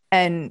school,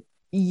 and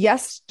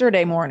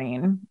yesterday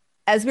morning,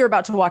 as we were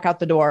about to walk out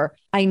the door,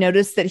 I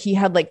noticed that he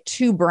had like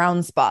 2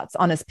 brown spots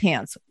on his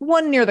pants,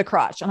 one near the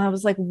crotch. And I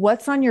was like,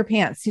 "What's on your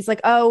pants?" He's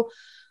like, "Oh,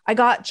 I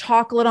got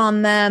chocolate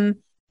on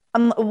them."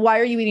 Why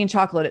are you eating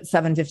chocolate at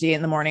 7:58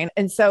 in the morning?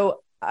 And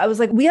so I was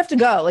like, "We have to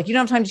go. Like, you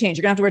don't have time to change.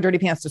 You're gonna have to wear dirty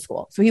pants to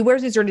school." So he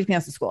wears these dirty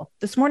pants to school.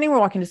 This morning we're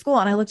walking to school,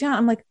 and I looked down,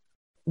 I'm like,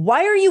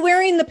 "Why are you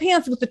wearing the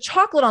pants with the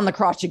chocolate on the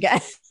crotch again?"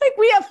 Like,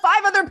 we have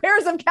 5 other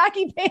pairs of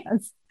khaki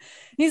pants.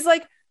 He's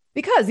like,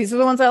 "Because these are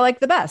the ones I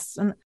like the best."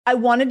 And I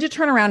wanted to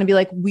turn around and be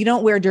like, "We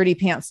don't wear dirty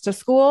pants to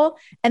school."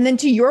 And then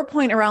to your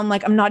point around,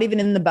 like, I'm not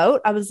even in the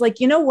boat, I was like,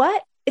 you know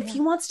what? If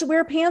he wants to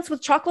wear pants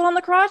with chocolate on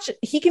the crotch,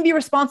 he can be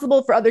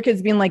responsible for other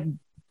kids being like,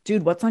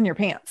 "Dude, what's on your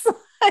pants?"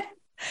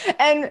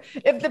 And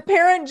if the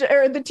parent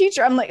or the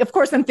teacher, I'm like, of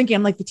course I'm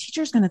thinking, the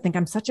teacher's going to think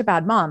I'm such a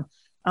bad mom.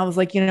 I was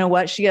like, you know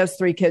what? She has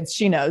 3 kids.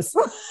 She knows.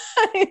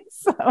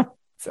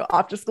 So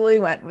off to school he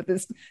went with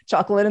his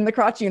chocolate in the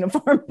crotch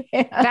uniform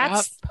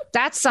pants.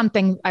 That's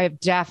something I've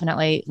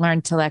definitely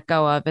learned to let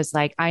go of, is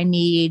like, I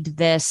need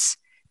this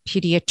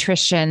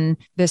pediatrician,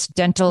 this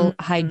dental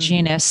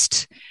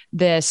hygienist,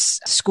 this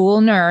school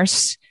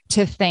nurse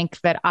to think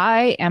that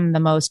I am the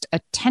most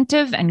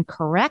attentive and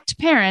correct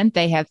parent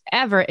they have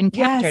ever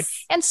encountered.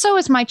 Yes. And so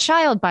is my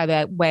child, by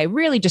the way,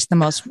 really just the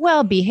most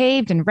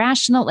well-behaved and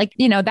rational. Like,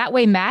 that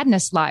way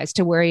madness lies,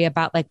 to worry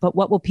about, like, but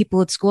what will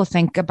people at school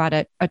think about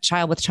a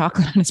child with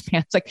chocolate on his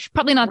pants? Like,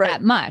 probably not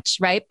that much,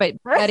 right? But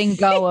letting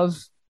go of,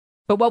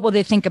 but what will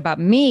they think about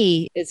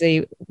me is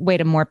a way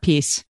to more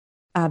peace.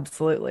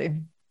 Absolutely.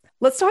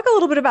 Let's talk a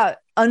little bit about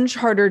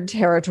uncharted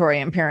territory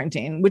in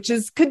parenting, which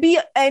could be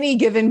any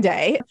given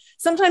day.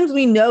 Sometimes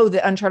we know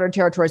that uncharted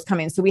territory is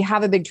coming. So we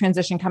have a big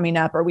transition coming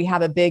up, or we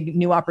have a big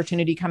new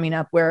opportunity coming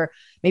up where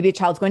maybe a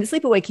child's going to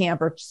sleepaway camp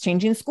or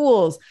changing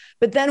schools.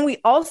 But then we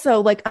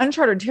also, like,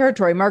 uncharted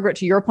territory, Margaret,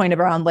 to your point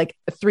around like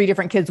 3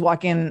 different kids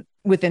walk into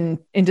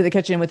the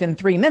kitchen within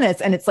 3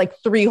 minutes. And it's like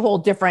 3 whole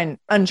different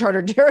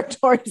uncharted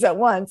territories at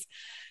once.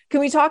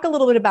 Can we talk a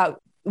little bit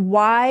about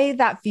why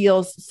that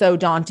feels so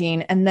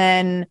daunting? And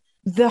then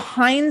the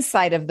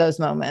hindsight of those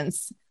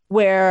moments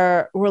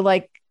where we're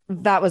like,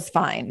 that was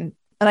fine.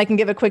 And I can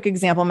give a quick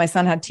example. My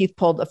son had teeth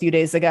pulled a few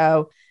days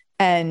ago,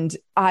 and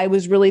I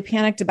was really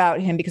panicked about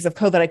him because of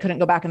COVID. I couldn't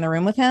go back in the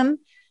room with him.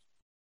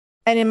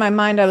 And in my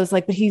mind, I was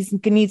like, but he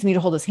needs me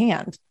to hold his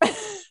hand.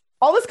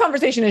 All this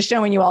conversation is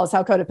showing you all is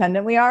how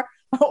codependent we are,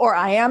 or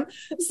I am.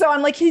 So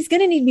I'm like, he's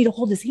going to need me to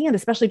hold his hand,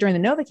 especially during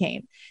the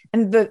Novocaine.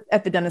 And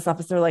at the dentist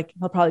office, they're like,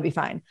 he'll probably be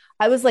fine.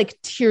 I was like,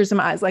 tears in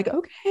my eyes, like,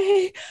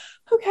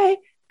 okay.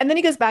 And then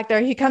he goes back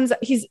there.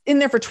 He's in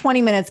there for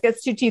 20 minutes,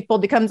 gets 2 teeth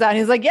pulled. He comes out and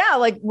he's like, yeah,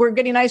 like, we're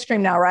getting ice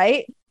cream now,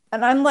 right?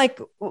 And I'm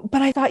like,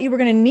 but I thought you were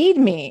going to need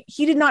me.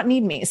 He did not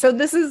need me. So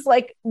this is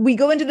like, we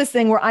go into this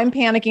thing where I'm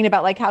panicking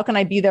about, like, how can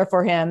I be there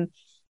for him?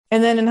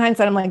 And then in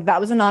hindsight, I'm like,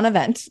 that was a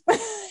non-event.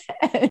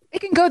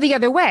 It can go the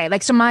other way.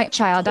 Like, so my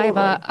child, I have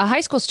a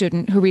high school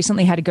student who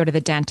recently had to go to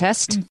the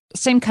dentist.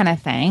 Same kind of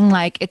thing.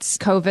 Like, it's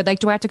COVID. Like,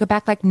 do I have to go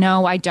back? Like,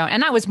 no, I don't.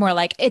 And I was more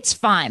like, it's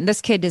fine.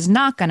 This kid is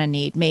not going to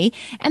need me.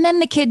 And then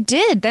the kid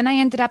did. Then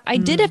I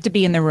did have to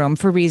be in the room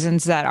for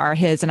reasons that are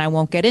his and I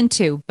won't get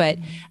into. But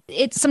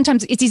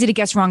sometimes it's easy to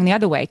guess wrong the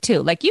other way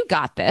too. Like, you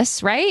got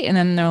this, right? And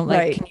then they're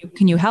like,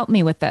 can you help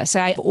me with this?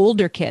 I have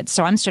older kids.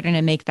 So I'm starting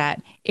to make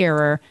that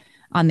error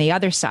on the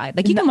other side.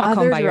 Like, you can walk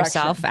home by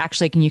yourself.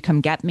 Actually, can you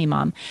come get me,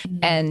 Mom?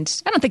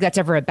 And I don't think that's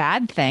ever a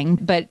bad thing,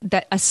 but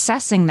that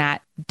assessing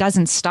that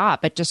doesn't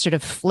stop. It just sort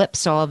of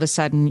flips. All of a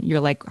sudden, you're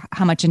like,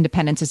 how much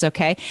independence is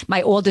okay?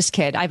 My oldest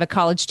kid, I have a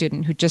college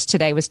student who just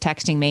today was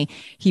texting me.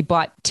 He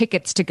bought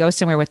tickets to go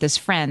somewhere with his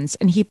friends,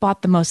 and he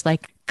bought the most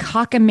like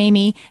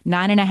cockamamie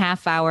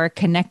 9.5 hour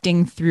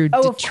connecting through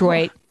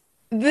Detroit.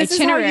 This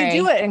itinerary is how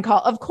you do it in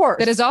college, of course.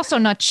 That is also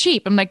not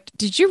cheap. I'm like,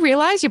 did you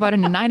realize you bought a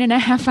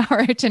 9.5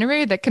 hour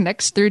itinerary that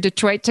connects through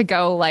Detroit to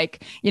go,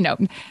 like, you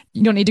don't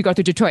need to go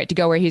through Detroit to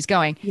go where he's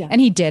going. Yeah. And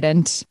he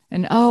didn't.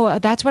 And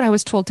that's what I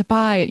was told to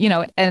buy,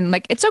 and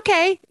like, it's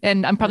okay.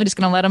 And I'm probably just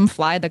going to let him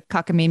fly the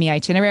cockamamie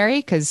itinerary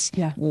because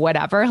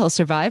whatever, he'll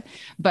survive.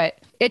 But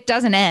it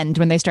doesn't end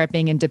when they start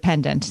being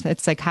independent.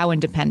 It's like, how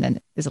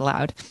independent is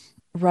allowed?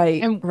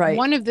 Right. And right.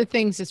 One of the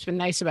things that's been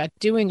nice about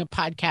doing a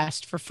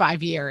podcast for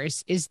 5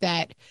 years is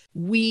that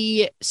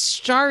we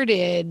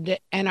started,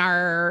 and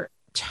our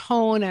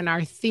tone and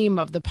our theme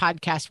of the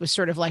podcast was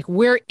sort of like,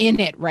 we're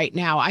in it right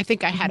now. I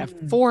think I had a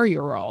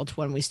 4-year-old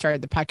when we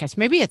started the podcast,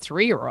 maybe a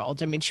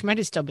 3-year-old. I mean, she might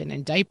have still been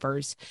in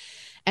diapers,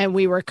 and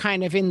we were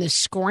kind of in the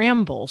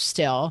scramble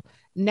still.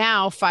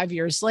 Now, 5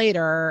 years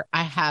later,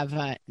 I have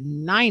a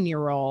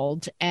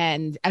 9-year-old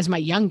and as my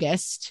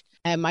youngest,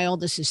 and my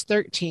oldest is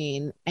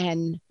 13.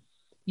 And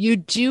you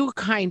do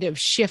kind of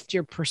shift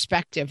your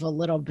perspective a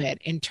little bit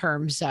in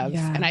terms of,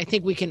 and I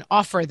think we can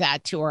offer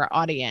that to our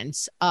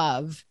audience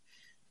of,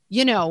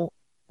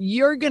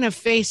 you're going to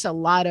face a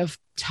lot of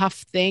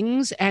tough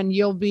things and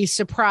you'll be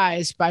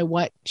surprised by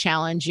what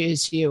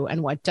challenges you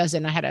and what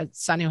doesn't. I had a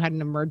son who had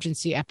an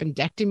emergency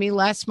appendectomy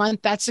last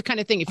month. That's the kind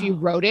of thing, if you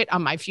wrote it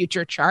on my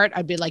future chart,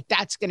 I'd be like,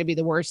 that's going to be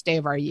the worst day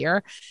of our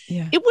year.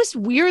 Yeah. It was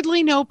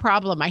weirdly no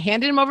problem. I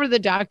handed him over to the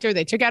doctor.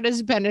 They took out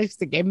his appendix.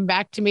 They gave him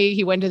back to me.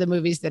 He went to the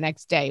movies the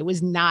next day. It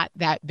was not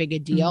that big a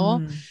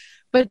deal.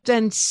 But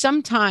then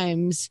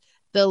sometimes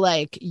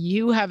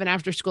you have an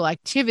after school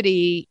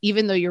activity,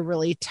 even though you're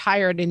really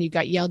tired and you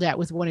got yelled at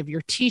with one of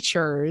your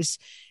teachers,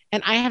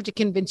 and I have to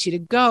convince you to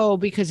go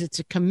because it's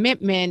a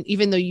commitment,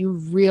 even though you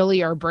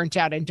really are burnt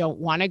out and don't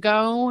want to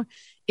go,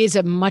 is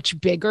a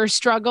much bigger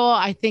struggle.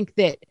 I think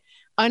that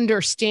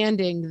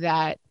understanding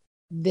that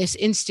this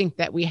instinct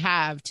that we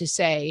have to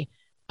say,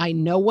 I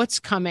know what's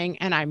coming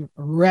and I'm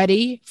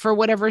ready for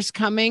whatever's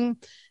coming.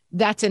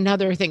 That's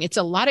another thing. It's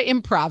a lot of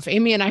improv.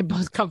 Amy and I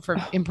both come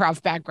from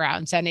improv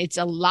backgrounds, and it's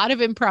a lot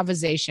of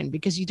improvisation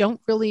because you don't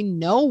really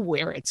know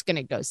where it's going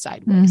to go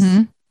sideways.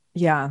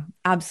 Yeah,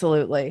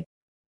 absolutely.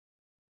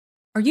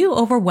 Are you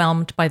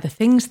overwhelmed by the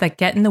things that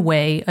get in the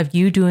way of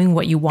you doing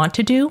what you want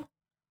to do?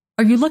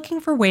 Are you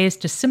looking for ways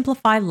to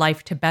simplify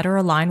life to better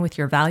align with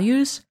your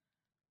values?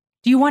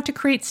 Do you want to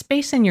create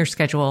space in your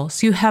schedule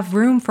so you have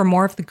room for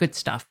more of the good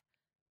stuff?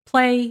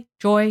 Play,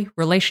 joy,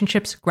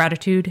 relationships,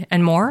 gratitude,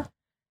 and more?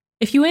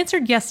 If you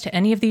answered yes to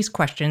any of these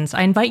questions,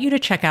 I invite you to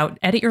check out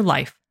Edit Your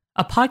Life,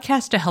 a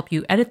podcast to help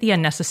you edit the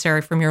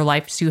unnecessary from your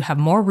life so you have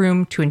more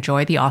room to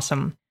enjoy the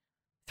awesome.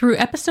 Through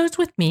episodes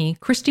with me,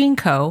 Christine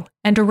Coe,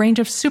 and a range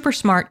of super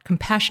smart,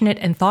 compassionate,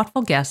 and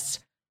thoughtful guests,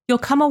 you'll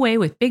come away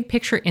with big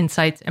picture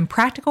insights and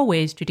practical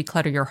ways to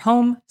declutter your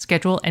home,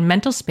 schedule, and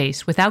mental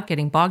space without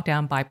getting bogged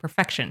down by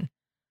perfection.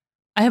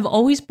 I have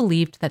always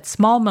believed that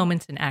small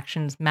moments and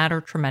actions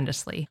matter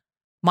tremendously.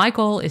 My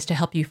goal is to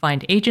help you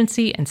find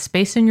agency and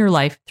space in your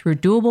life through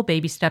doable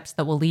baby steps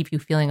that will leave you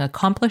feeling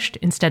accomplished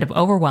instead of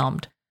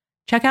overwhelmed.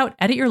 Check out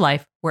Edit Your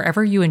Life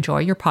wherever you enjoy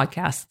your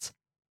podcasts.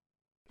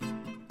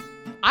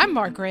 I'm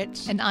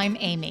Margaret. And I'm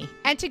Amy.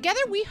 And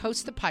together we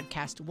host the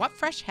podcast, What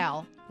Fresh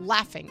Hell?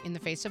 Laughing in the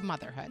Face of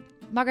Motherhood.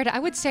 Margaret, I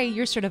would say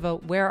you're sort of a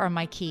where are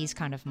my keys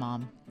kind of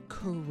mom.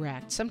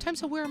 Correct.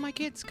 Sometimes a where are my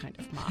kids kind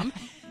of mom.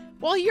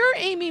 Well, you're,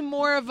 Amy,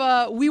 more of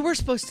a we were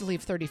supposed to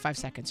leave 35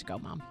 seconds ago,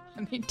 mom.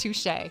 I mean,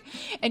 touche.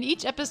 In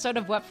each episode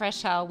of What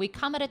Fresh Hell, we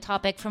come at a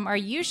topic from our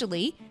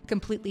usually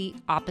completely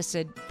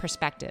opposite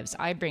perspectives.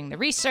 I bring the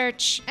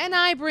research. And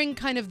I bring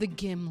kind of the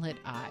gimlet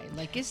eye.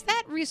 Like, is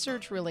that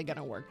research really going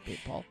to work,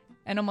 people?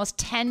 And almost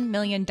 10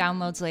 million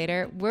downloads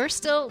later, we're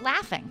still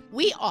laughing.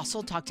 We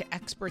also talk to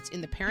experts in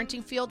the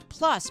parenting field,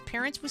 plus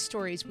parents with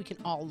stories we can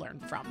all learn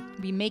from.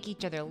 We make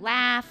each other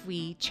laugh,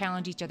 we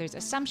challenge each other's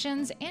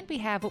assumptions, and we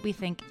have what we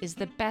think is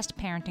the best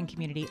parenting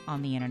community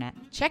on the internet.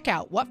 Check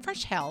out What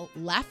Fresh Hell?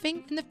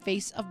 Laughing in the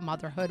Face of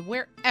Motherhood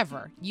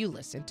wherever you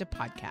listen to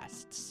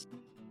podcasts.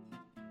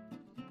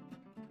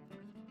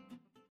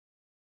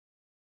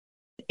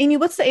 Amy,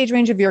 what's the age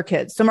range of your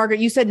kids? So, Margaret,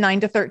 you said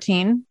 9 to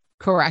 13.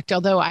 Correct.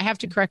 Although I have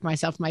to correct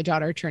myself. My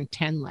daughter turned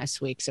 10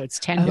 last week. So it's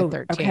 10 to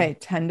 13. Okay.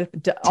 10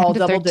 to all 10 to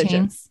double 13.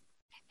 Digits.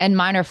 And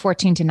mine are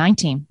 14 to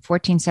 19,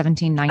 14,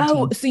 17, 19.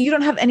 Oh, so you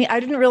don't have any, I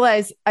didn't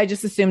realize, I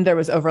just assumed there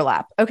was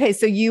overlap. Okay.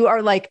 So you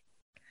are like,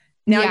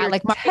 now you're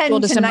like my 10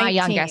 oldest and my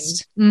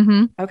youngest.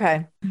 Mm-hmm.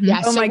 Okay.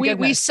 Yeah. Oh, so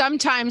we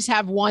sometimes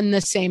have one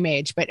the same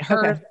age, but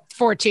her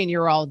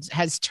 14-year-old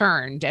has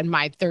turned and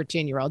my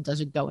 13-year-old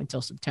doesn't go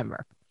until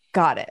September.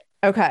 Got it.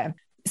 Okay.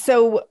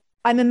 So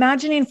I'm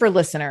imagining for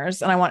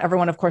listeners, and I want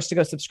everyone, of course, to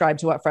go subscribe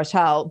to What Fresh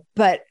Hell,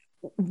 but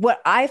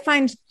what I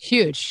find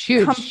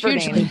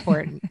hugely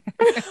important.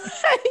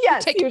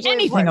 Yes, take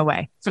anything important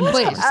away from this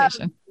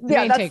conversation.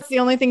 Yeah, that's the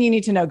only thing you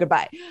need to know.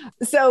 Goodbye.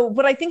 So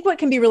what I think what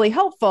can be really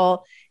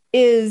helpful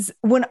is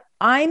when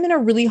I'm in a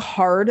really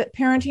hard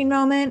parenting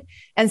moment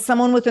and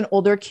someone with an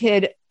older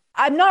kid,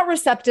 I'm not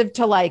receptive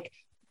to like,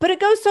 but it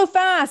goes so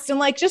fast and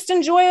like, just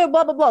enjoy it,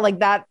 blah, blah, blah. Like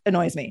that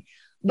annoys me.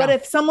 But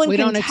if someone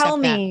can tell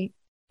me,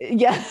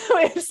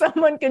 if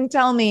someone can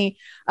tell me,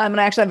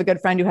 and I actually have a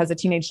good friend who has a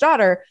teenage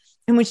daughter,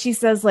 and when she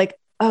says like,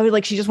 oh,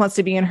 like she just wants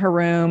to be in her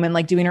room and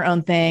like doing her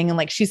own thing. And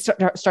like, she's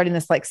starting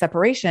this like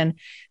separation.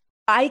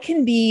 I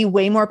can be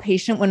way more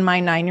patient when my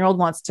 9-year-old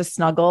wants to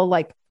snuggle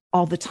like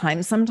all the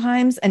time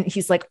sometimes. And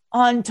he's like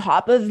on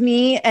top of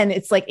me and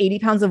it's like 80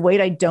 pounds of weight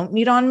I don't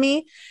need on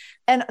me.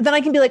 And then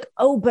I can be like,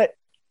 oh, but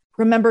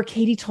remember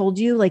Katie told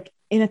you like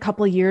in a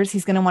couple of years,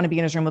 he's going to want to be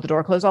in his room with the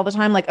door closed all the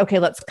time. Like, okay,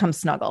 let's come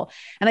snuggle.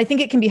 And I think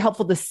it can be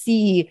helpful to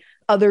see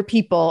other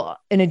people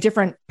in a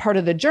different part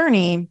of the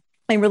journey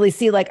and really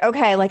see like,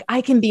 okay, like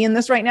I can be in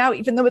this right now,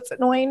 even though it's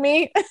annoying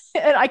me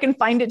and I can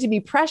find it to be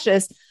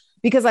precious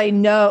because I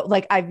know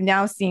like I've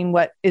now seen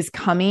what is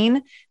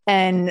coming.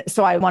 And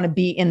so I want to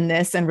be in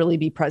this and really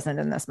be present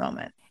in this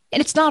moment. And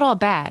it's not all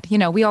bad. You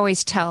know, we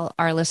always tell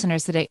our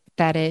listeners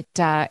that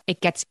it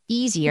gets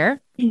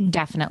easier,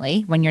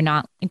 definitely, when you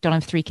don't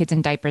have 3 kids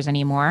in diapers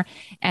anymore.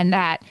 And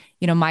that,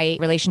 you know, my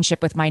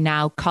relationship with my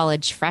now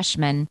college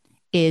freshman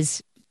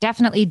is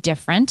definitely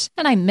different.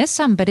 And I miss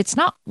him, but it's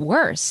not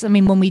worse. I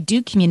mean, when we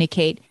do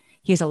communicate,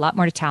 he has a lot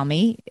more to tell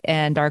me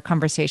and our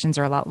conversations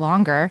are a lot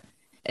longer.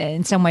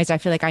 In some ways, I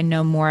feel like I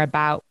know more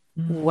about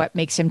what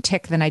makes him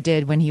tick than I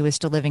did when he was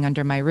still living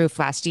under my roof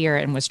last year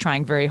and was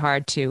trying very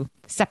hard to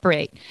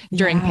separate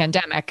during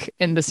pandemic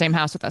in the same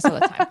house with us all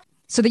the time.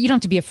 So that you don't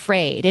have to be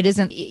afraid. It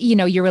isn't, you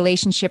know, your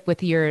relationship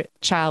with your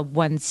child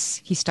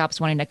once he stops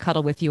wanting to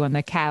cuddle with you on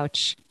the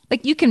couch.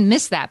 Like you can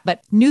miss that,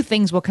 but new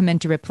things will come in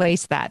to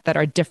replace that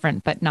are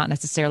different, but not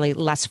necessarily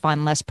less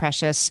fun, less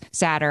precious,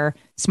 sadder,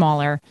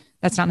 smaller.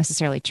 That's not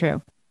necessarily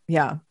true.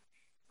 Yeah.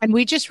 And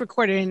we just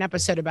recorded an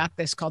episode about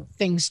this called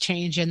Things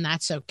Change and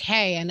That's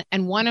Okay.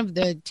 And one of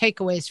the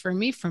takeaways for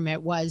me from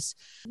it was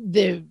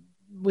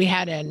we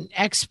had an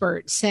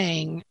expert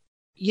saying,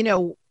 you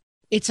know,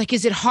 it's like,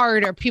 is it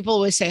hard? Or people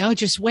always say, oh,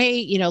 just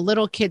wait, you know,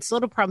 little kids,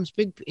 little problems,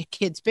 big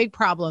kids, big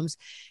problems.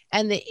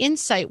 And the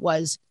insight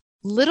was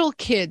little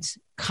kids,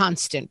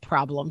 constant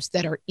problems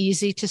that are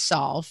easy to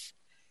solve.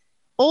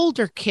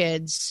 Older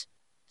kids,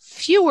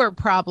 fewer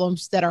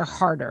problems that are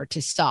harder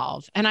to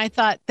solve. And I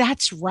thought,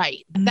 that's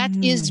right. That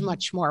is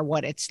much more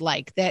what it's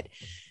like, that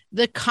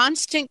the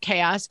constant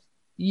chaos,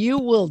 you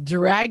will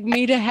drag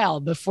me to hell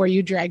before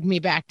you drag me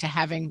back to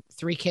having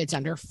 3 kids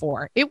under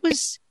 4. It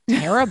was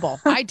terrible.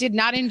 I did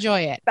not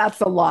enjoy it.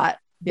 That's a lot.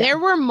 Yeah. There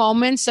were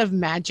moments of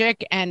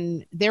magic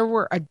and there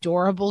were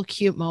adorable,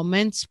 cute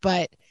moments,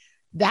 but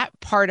that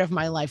part of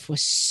my life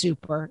was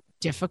super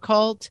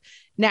difficult.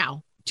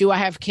 Now, do I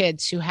have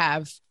kids who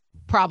have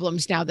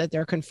problems now that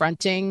they're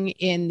confronting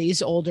in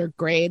these older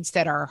grades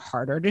that are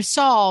harder to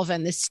solve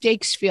and the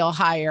stakes feel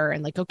higher?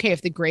 And like, okay,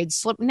 if the grades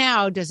slip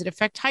now, does it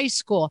affect high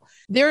school?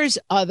 There's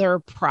other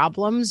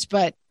problems,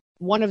 but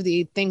one of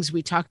the things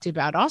we talked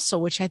about also,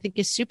 which I think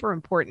is super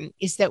important,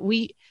 is that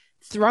we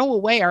throw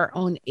away our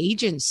own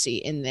agency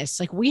in this.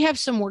 Like we have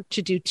some work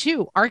to do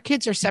too. Our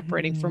kids are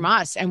separating from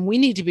us and we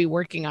need to be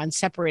working on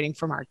separating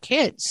from our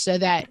kids so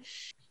that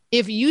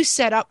if you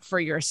set up for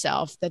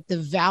yourself that the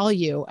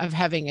value of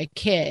having a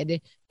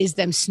kid is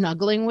them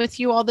snuggling with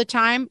you all the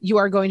time, you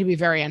are going to be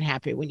very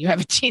unhappy when you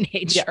have a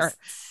teenager.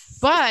 Yes.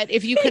 But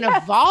if you can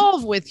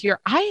evolve with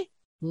I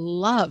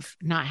love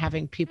not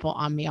having people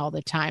on me all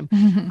the time.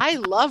 I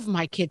love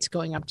my kids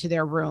going up to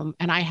their room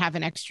and I have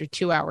an extra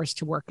 2 hours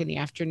to work in the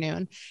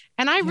afternoon.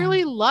 And I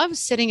really love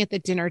sitting at the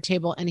dinner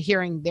table and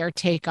hearing their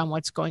take on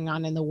what's going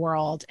on in the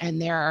world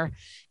and their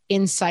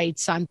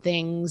insights on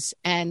things.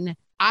 And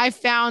I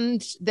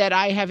found that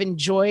I have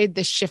enjoyed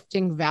the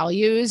shifting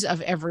values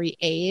of every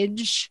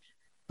age,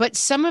 but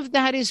some of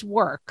that is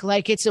work.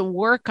 Like it's a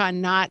work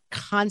on not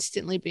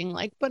constantly being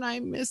like, but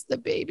I miss the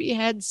baby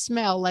head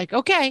smell. Like,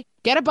 okay,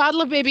 get a bottle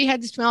of baby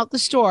head smell at the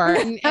store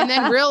and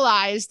then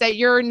realize that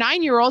your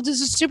 9-year-old is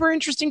a super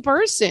interesting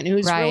person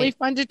who's really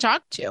fun to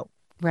talk to.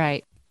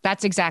 Right.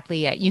 That's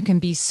exactly it. You can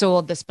be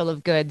sold this bill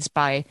of goods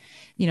by,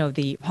 you know,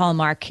 the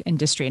Hallmark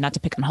industry, not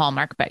to pick on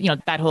Hallmark, but, you know,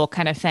 that whole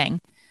kind of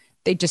thing.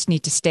 They just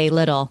need to stay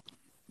little,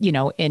 you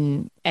know,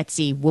 in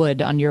Etsy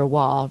wood on your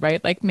wall,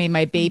 right? Like, may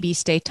my baby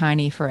stay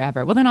tiny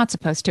forever. Well, they're not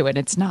supposed to. And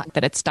it's not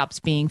that it stops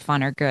being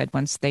fun or good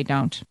once they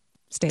don't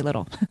stay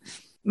little.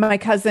 My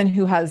cousin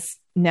who has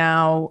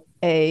now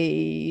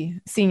a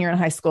senior in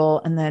high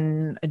school and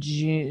then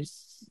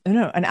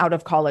an out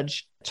of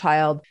college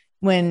child,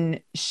 when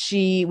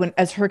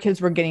as her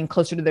kids were getting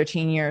closer to their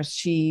teen years,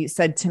 she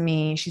said to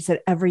me,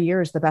 every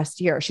year is the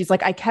best year. She's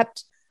like, I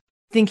kept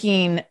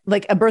thinking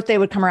like a birthday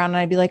would come around and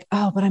I'd be like,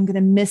 oh, but I'm going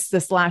to miss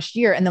this last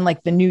year. And then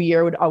like the new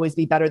year would always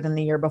be better than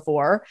the year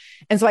before.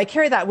 And so I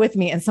carry that with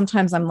me. And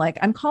sometimes I'm like,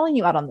 I'm calling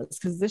you out on this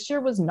because this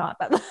year was not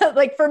that.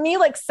 Like for me,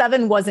 like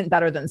 7 wasn't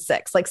better than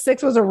 6. Like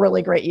 6 was a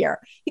really great year.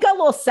 He got a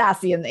little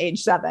sassy in the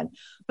age 7,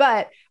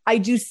 but I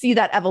do see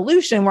that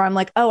evolution where I'm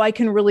like, oh, I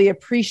can really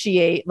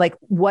appreciate like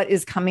what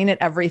is coming at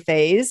every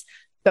phase.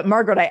 But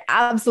Margaret, I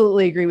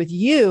absolutely agree with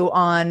you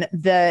on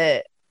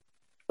the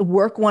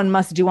work one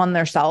must do on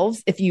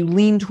themselves if you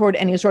lean toward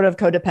any sort of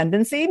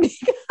codependency.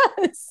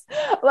 Because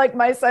like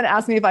my son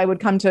asked me if I would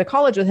come to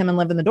college with him and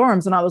live in the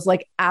dorms. And I was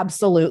like,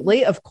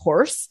 absolutely, of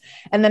course.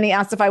 And then he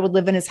asked if I would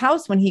live in his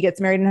house when he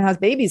gets married and has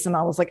babies. And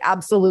I was like,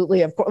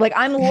 absolutely, of course. Like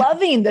I'm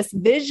loving this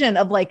vision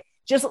of like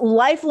just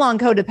lifelong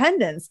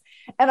codependence.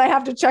 And I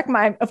have to check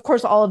of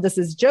course, all of this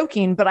is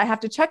joking, but I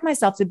have to check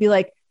myself to be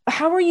like,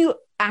 how are you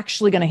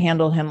actually going to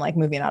handle him like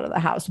moving out of the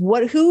house?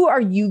 Who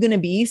are you going to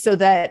be so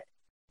that,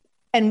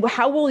 and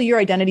how will your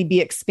identity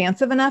be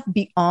expansive enough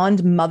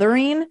beyond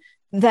mothering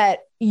that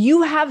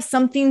you have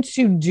something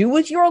to do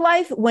with your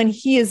life when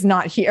he is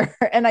not here?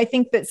 And I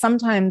think that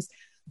sometimes,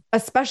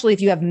 especially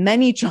if you have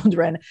many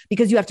children,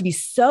 because you have to be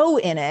so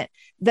in it,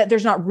 that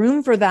there's not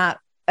room for that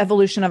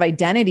evolution of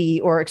identity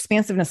or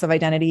expansiveness of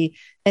identity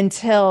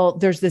until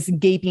there's this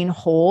gaping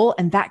hole.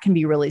 And that can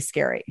be really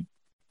scary.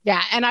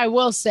 Yeah. And I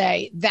will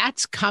say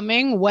that's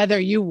coming whether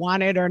you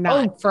want it or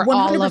not for 100%.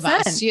 All of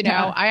us. You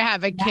know, I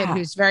have a kid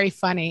who's very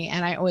funny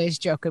and I always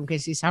joke him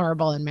because he's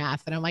horrible in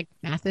math. And I'm like,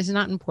 math is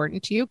not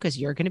important to you because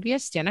you're going to be a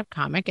stand-up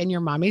comic and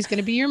your mommy's going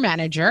to be your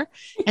manager.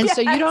 And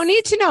so you don't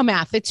need to know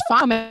math. It's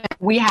fine.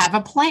 We have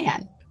a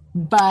plan.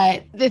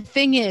 But the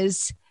thing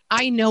is,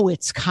 I know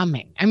it's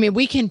coming. I mean,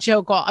 we can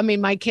joke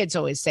my kids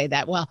always say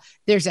that, well,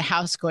 there's a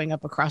house going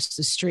up across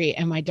the street.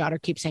 And my daughter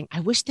keeps saying,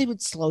 I wish they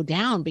would slow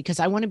down because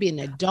I want to be an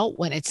adult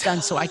when it's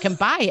done so I can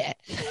buy it.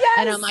 Yes.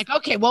 And I'm like,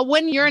 okay, well,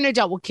 when you're an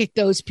adult, we'll kick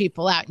those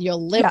people out and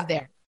you'll live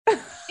there.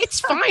 It's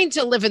fine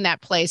to live in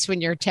that place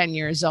when you're 10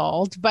 years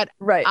old, but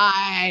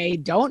I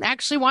don't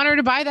actually want her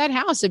to buy that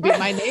house and be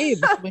my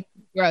neighbor when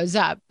she grows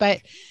up.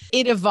 But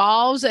it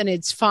evolves and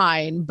it's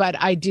fine. But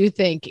I do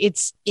think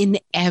it's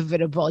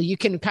inevitable. You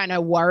can kind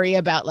of worry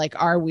about like,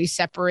 are we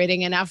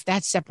separating enough?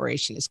 That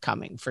separation is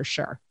coming for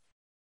sure.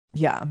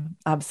 Yeah,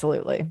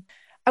 absolutely.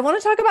 I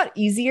want to talk about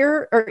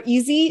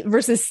easy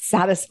versus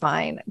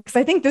satisfying, because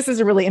I think this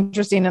is really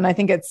interesting. And I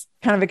think it's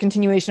kind of a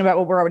continuation about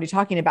what we're already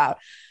talking about.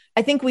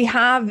 I think we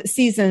have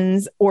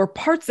seasons or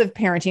parts of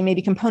parenting,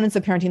 maybe components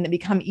of parenting that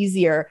become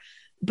easier,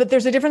 but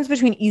there's a difference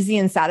between easy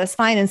and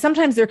satisfying. And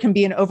sometimes there can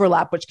be an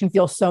overlap, which can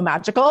feel so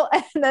magical.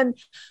 And then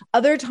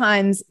other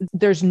times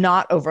there's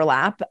not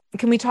overlap.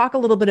 Can we talk a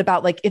little bit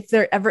about like, if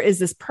there ever is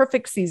this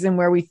perfect season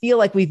where we feel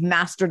like we've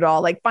mastered it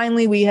all, like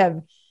finally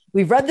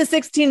we've read the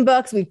 16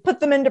 books, we've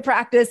put them into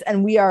practice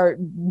and we are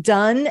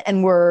done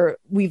and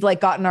we've like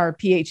gotten our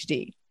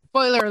PhD.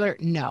 Spoiler alert.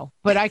 No,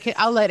 but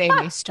I'll let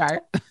Amy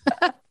start.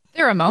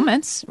 There are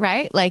moments,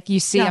 right? Like you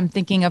see, I'm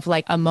thinking of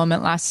like a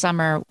moment last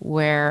summer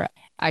where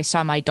I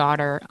saw my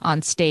daughter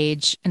on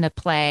stage in a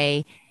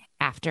play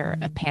after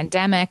a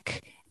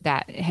pandemic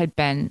that had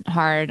been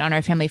hard on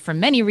our family for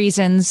many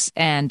reasons.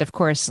 And of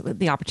course,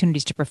 the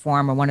opportunities to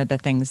perform were one of the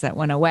things that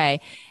went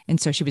away. And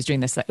so she was doing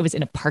this, it was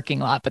in a parking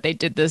lot, but they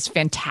did this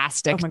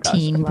fantastic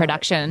teen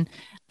production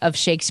of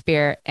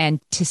Shakespeare.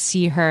 And to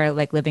see her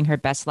like living her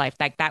best life,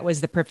 like that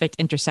was the perfect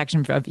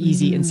intersection of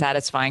easy and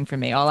satisfying for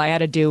me. All I had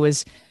to do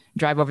was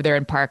drive over there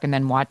and park and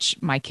then watch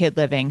my kid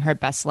living her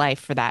best life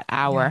for that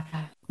hour.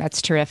 Yeah. That's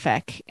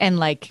terrific. And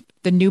like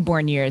the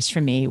newborn years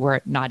for me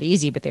were not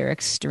easy, but they were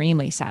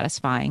extremely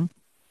satisfying.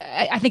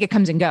 I think it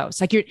comes and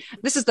goes. Like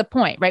this is the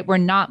point, right? We're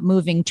not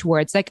moving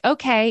towards like,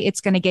 okay,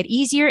 it's going to get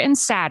easier and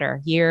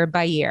sadder year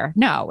by year.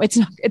 No, it's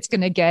not. It's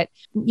going to get,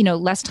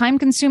 less time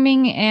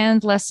consuming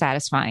and less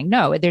satisfying.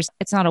 No,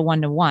 it's not a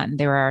 1-to-1.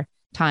 There are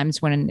times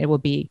when it will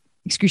be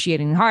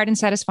excruciatingly hard and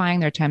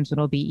satisfying. There are times when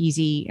it'll be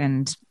easy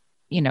and,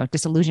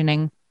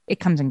 disillusioning. It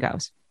comes and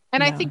goes.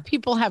 And I think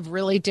people have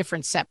really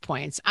different set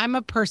points. I'm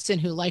a person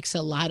who likes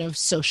a lot of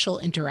social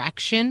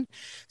interaction.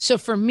 So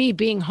for me,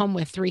 being home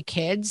with 3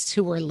 kids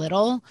who were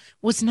little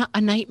was not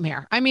a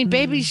nightmare. I mean,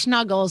 baby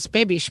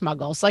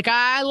schmuggles. Like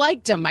I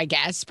liked them, I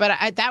guess,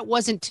 but that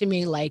wasn't to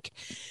me like,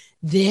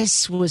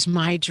 this was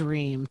my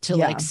dream to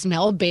like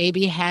smell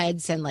baby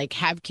heads and like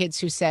have kids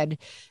who said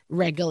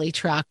regularly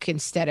truck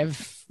instead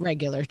of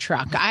regular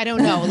truck. I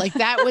don't know. Like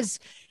that was...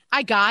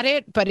 I got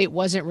it, but it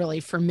wasn't really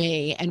for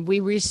me. And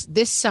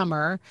this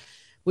summer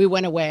we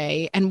went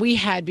away and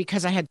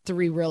because I had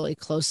 3 really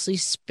closely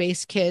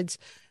spaced kids,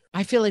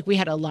 I feel like we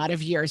had a lot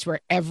of years where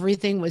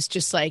everything was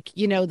just like,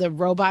 the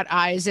robot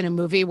eyes in a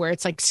movie where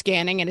it's like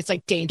scanning and it's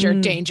like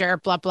danger,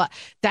 blah, blah.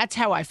 That's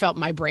how I felt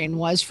my brain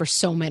was for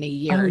so many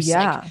years. Oh,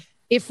 yeah. Like,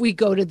 if we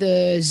go to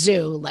the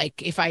zoo,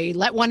 like if I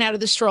let one out of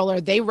the stroller,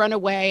 they run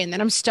away and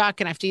then I'm stuck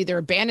and I have to either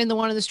abandon the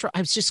one in the stroller. I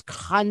was just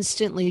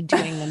constantly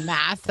doing the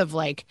math of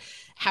like,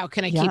 how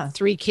can I keep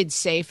 3 kids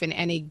safe in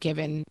any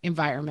given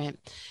environment?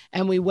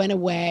 And we went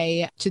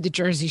away to the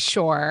Jersey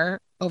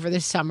Shore over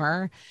the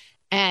summer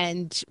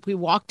And we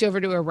walked over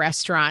to a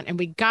restaurant and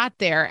we got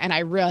there and I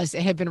realized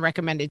it had been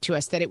recommended to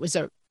us that it was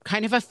a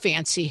kind of a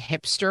fancy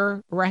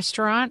hipster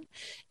restaurant.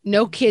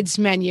 No kids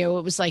menu.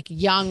 It was like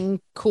young,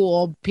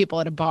 cool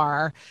people at a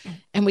bar.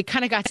 And we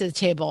kind of got to the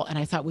table and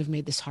I thought we've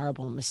made this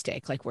horrible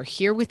mistake. Like we're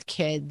here with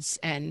kids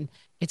and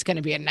it's going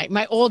to be a night.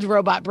 My old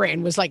robot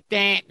brain was like,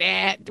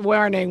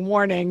 warning,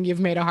 warning, you've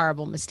made a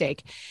horrible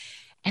mistake.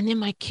 And then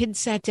my kids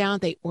sat down,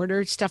 they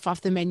ordered stuff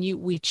off the menu.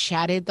 We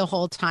chatted the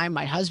whole time.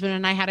 My husband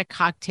and I had a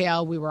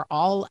cocktail. We were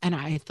all, and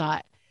I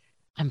thought,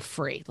 I'm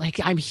free. Like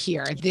I'm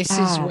here. This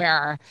is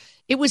where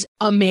it was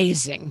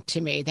amazing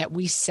to me that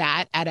we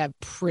sat at a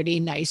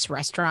pretty nice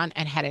restaurant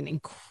and had an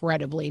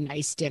incredibly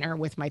nice dinner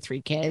with my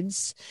 3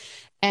 kids.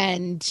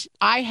 And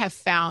I have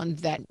found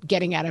that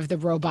getting out of the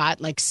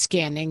robot, like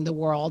scanning the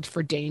world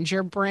for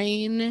danger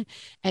brain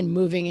and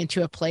moving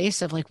into a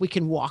place of like, we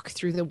can walk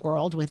through the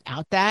world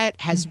without that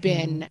has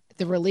been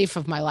the relief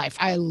of my life.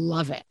 I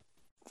love it.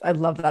 I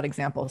love that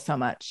example so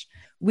much.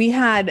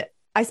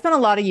 I spent a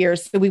lot of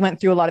years, so we went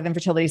through a lot of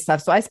infertility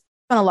stuff. So I spent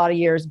a lot of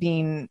years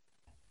being,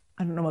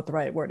 I don't know what the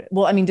right word is.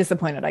 Well, I mean,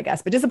 disappointed, I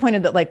guess, but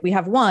disappointed that like we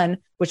have one,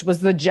 which was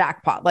the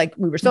jackpot. Like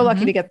we were so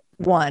lucky to get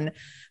one,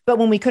 but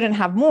when we couldn't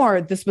have more,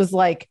 this was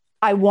like,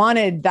 I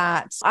wanted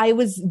that. I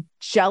was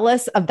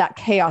jealous of that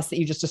chaos that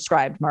you just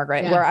described,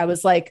 Margaret, where I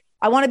was like,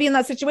 I want to be in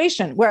that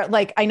situation where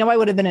like, I know I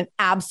would have been an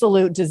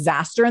absolute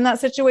disaster in that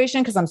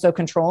situation because I'm so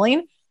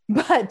controlling,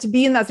 but to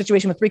be in that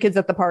situation with 3 kids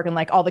at the park and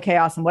like all the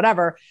chaos and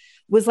whatever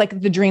was like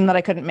the dream that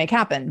I couldn't make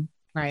happen.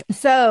 Right.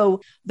 So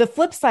the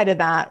flip side of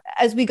that,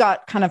 as we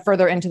got kind of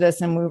further into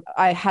this and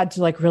I had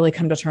to like really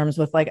come to terms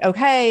with like,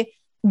 okay,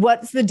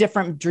 what's the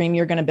different dream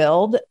you're going to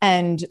build?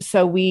 And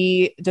so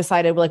we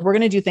decided like, we're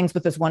going to do things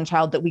with this one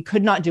child that we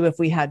could not do if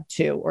we had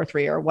 2 or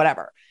 3 or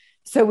whatever.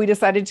 So we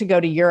decided to go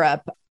to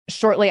Europe.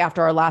 Shortly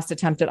after our last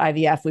attempt at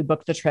IVF, we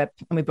booked the trip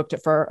and we booked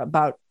it for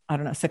about, I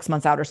don't know, 6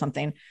 months out or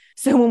something.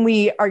 So when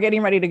we are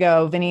getting ready to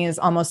go, Vinny is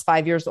almost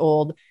 5 years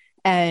old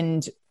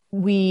and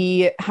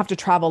we have to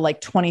travel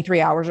like 23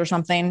 hours or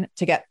something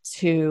to get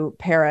to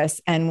Paris.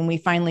 And when we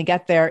finally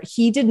get there,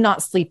 he did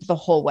not sleep the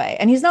whole way.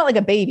 And he's not like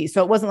a baby.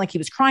 So it wasn't like he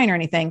was crying or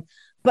anything,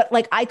 but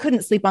like I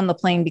couldn't sleep on the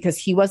plane because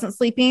he wasn't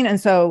sleeping.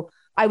 And so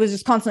I was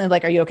just constantly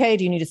like, are you okay?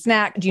 Do you need a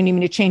snack? Do you need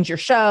me to change your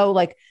show?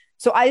 Like,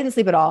 so I didn't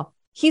sleep at all.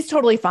 He's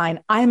totally fine.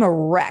 I'm a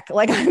wreck.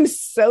 Like I'm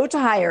so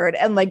tired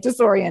and like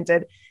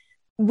disoriented.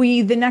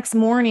 The next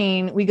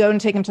morning we go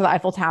and take him to the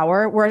Eiffel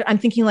Tower where I'm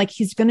thinking like,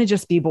 he's going to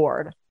just be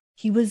bored.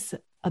 He was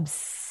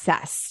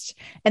obsessed.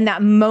 And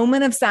that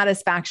moment of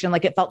satisfaction,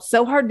 like it felt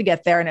so hard to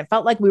get there. And it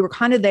felt like we were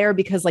kind of there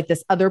because like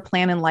this other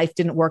plan in life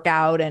didn't work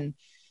out. And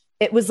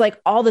it was like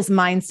all this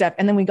mind stuff.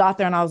 And then we got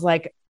there and I was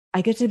like,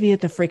 I get to be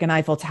at the freaking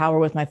Eiffel Tower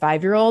with my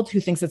 5-year-old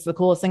who thinks it's the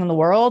coolest thing in the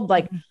world.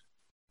 Like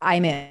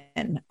I'm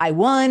in, I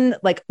won,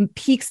 like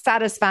peak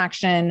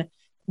satisfaction,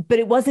 but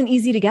it wasn't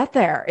easy to get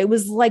there. It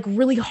was like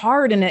really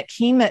hard. And it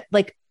came at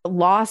like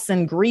loss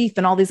and grief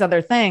and all these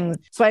other things.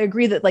 So I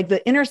agree that like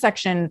the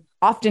intersection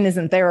often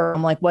isn't there.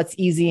 I'm like, what's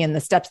easy and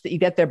the steps that you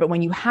get there. But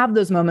when you have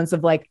those moments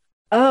of like,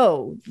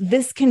 oh,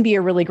 this can be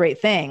a really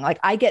great thing. Like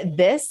I get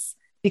this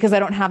because I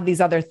don't have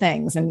these other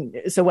things. And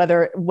so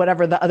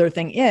whatever the other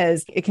thing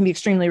is, it can be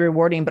extremely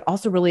rewarding, but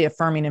also really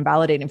affirming and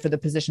validating for the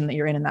position that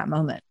you're in that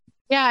moment.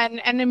 Yeah.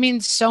 And I mean,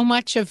 so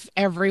much of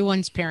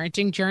everyone's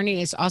parenting journey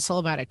is also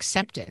about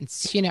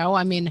acceptance. You know,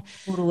 I mean,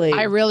 totally.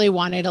 I really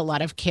wanted a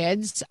lot of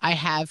kids. I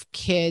have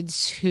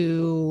kids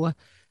who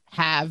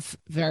have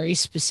very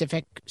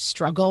specific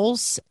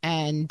struggles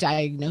and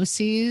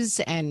diagnoses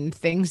and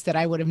things that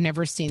I would have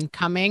never seen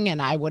coming.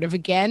 And I would have,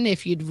 again,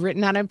 if you'd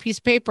written on a piece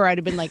of paper, I'd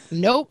have been like,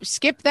 nope,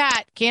 skip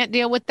that. Can't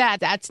deal with that.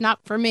 That's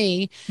not for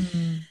me.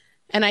 Mm-hmm.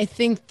 And I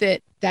think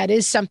that that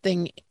is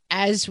something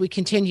as we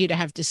continue to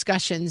have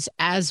discussions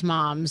as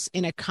moms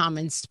in a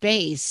common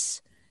space,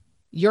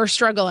 your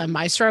struggle and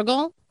my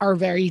struggle are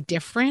very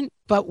different,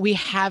 but we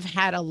have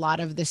had a lot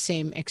of the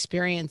same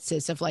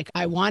experiences of like,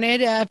 I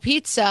wanted a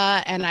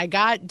pizza and I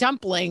got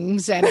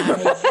dumplings and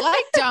I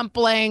like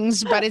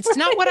dumplings, but it's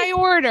not what I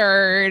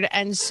ordered.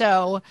 And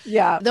so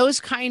those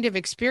kind of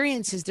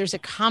experiences, there's a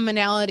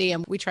commonality.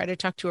 And we try to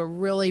talk to a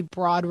really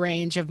broad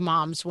range of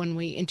moms when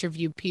we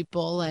interview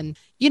people. And,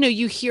 you know,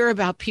 you hear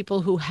about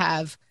people who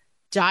have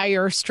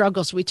dire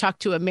struggles. We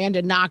talked to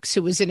Amanda Knox,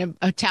 who was in an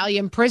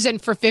Italian prison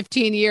for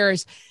 15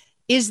 years.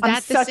 Is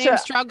that the same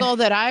struggle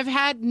that I've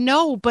had?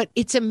 No, but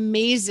it's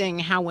amazing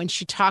how when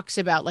she talks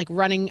about like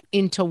running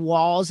into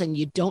walls and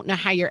you don't know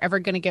how you're ever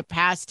going to get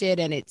past it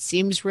and it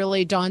seems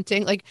really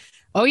daunting. Like,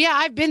 oh yeah,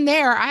 I've been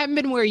there. I haven't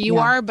been where you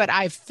are, but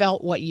I've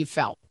felt what you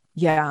felt.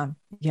 Yeah.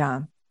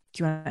 Yeah.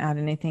 Do you want to add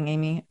anything,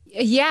 Amy?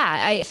 Yeah,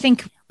 I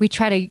think we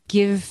try to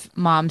give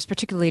moms,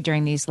 particularly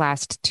during these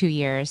last 2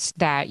 years,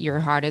 that your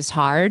heart is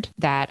hard,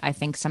 that I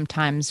think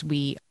sometimes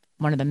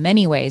one of the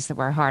many ways that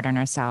we're hard on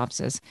ourselves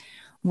is,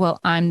 well,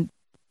 I'm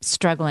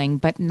struggling,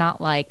 but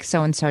not like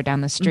so-and-so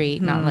down the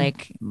street, not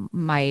like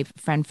my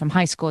friend from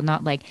high school,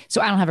 not like,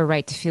 so I don't have a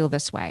right to feel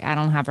this way. I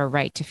don't have a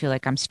right to feel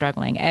like I'm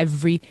struggling.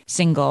 Every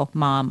single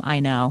mom I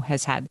know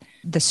has had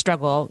the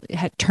struggle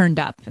had turned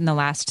up in the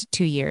last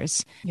 2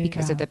 years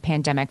because of the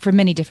pandemic for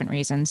many different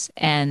reasons.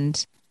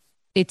 And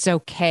it's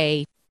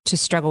okay to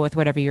struggle with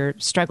whatever you're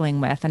struggling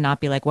with and not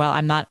be like, well,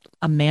 I'm not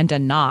Amanda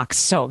Knox,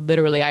 so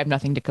literally I have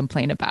nothing to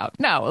complain about.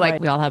 No,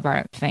 like we all have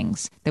our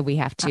things that we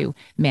have to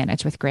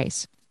manage with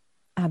grace.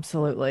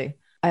 Absolutely.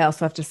 I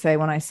also have to say,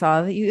 when I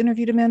saw that you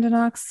interviewed Amanda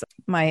Knox,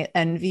 my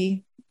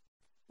envy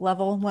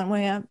level went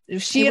way up.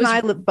 She and I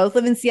both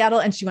live in Seattle,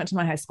 and she went to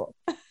my high school.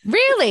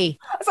 Really?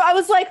 So I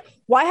was like,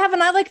 why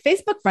haven't I like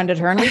Facebook friended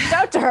her and reached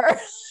out to her?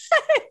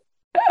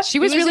 She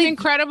was really an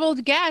incredible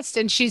guest,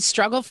 and she's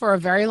struggled for a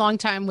very long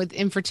time with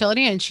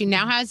infertility, and she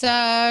now has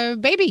a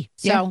baby.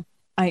 So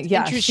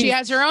she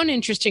has her own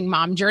interesting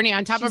mom journey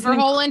on top of her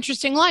whole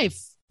interesting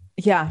life.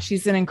 Yeah,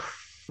 she's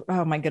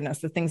oh my goodness,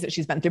 the things that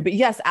she's been through. But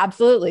yes,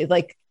 absolutely.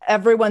 Like,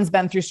 everyone's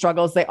been through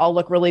struggles. They all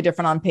look really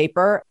different on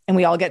paper, and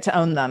we all get to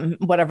own them,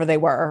 whatever they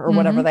were or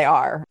whatever they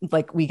are.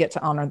 Like, we get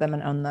to honor them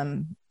and own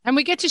them. And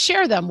we get to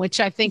share them, which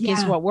I think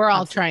is what we're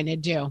all trying to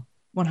do.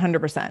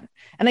 100%.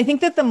 And I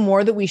think that the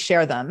more that we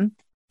share them,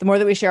 the more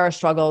that we share our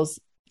struggles,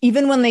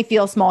 even when they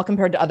feel small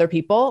compared to other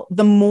people,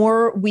 the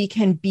more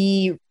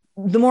the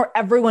more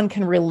everyone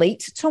can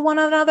relate to one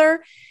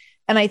another.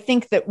 And I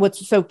think that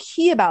what's so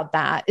key about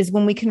that is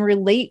when we can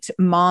relate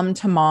mom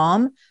to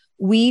mom,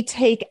 we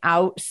take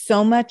out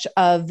so much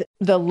of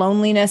the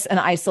loneliness and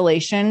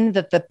isolation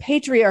that the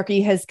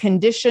patriarchy has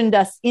conditioned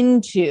us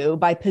into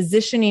by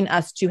positioning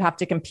us to have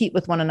to compete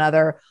with one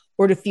another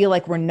or to feel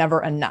like we're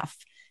never enough.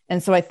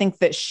 And so I think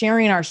that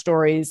sharing our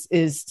stories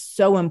is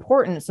so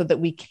important so that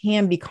we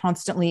can be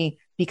constantly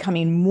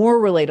becoming more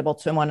relatable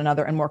to one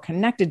another and more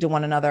connected to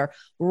one another,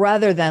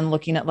 rather than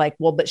looking at like,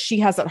 well, but she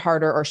has it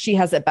harder or she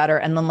has it better.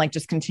 And then like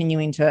just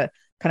continuing to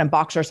kind of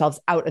box ourselves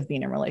out of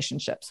being in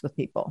relationships with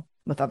people,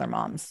 with other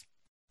moms.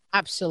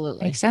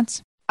 Absolutely. Makes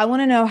sense. I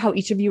want to know how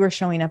each of you are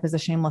showing up as a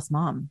shameless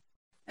mom.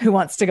 Who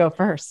wants to go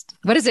first?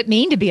 What does it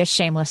mean to be a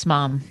shameless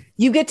mom?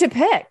 You get to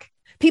pick.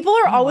 People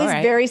are always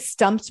very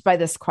stumped by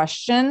this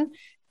question.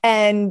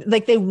 And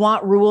like they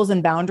want rules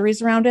and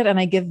boundaries around it. And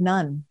I give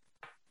none.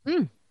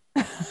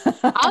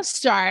 I'll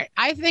start.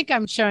 I think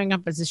I'm showing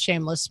up as a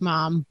shameless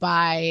mom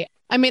I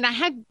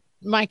had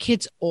my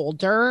kids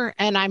older,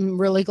 and I'm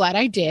really glad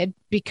I did,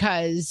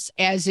 because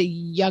as a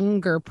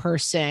younger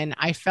person,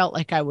 I felt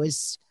like I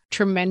was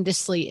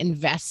tremendously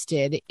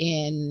invested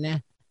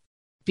in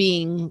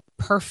being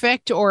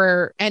perfect,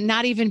 and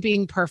not even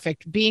being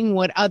perfect, being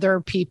what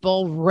other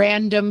people,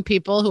 random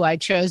people who I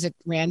chose at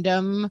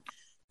random,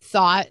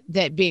 thought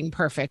that being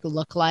perfect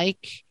looked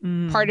like.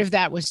 Part of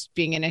that was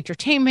being in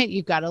entertainment.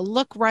 You've got to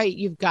look right.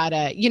 You've got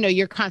to,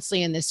 you're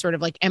constantly in this sort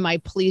of like, am I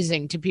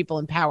pleasing to people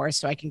in power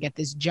so I can get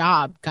this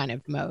job kind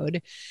of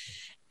mode.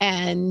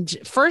 And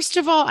first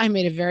of all, I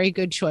made a very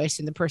good choice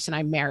in the person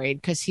I married,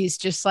 because he's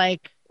just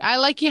like, I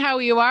like you how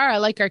you are. I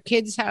like our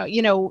kids, how,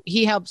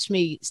 he helps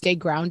me stay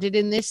grounded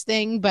in this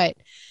thing.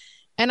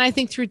 And I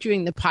think through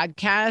doing the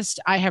podcast,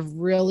 I have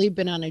really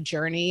been on a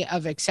journey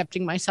of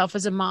accepting myself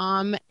as a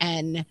mom,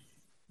 and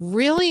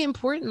really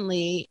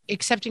importantly,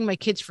 accepting my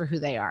kids for who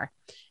they are,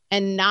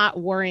 and not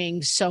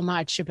worrying so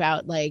much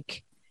about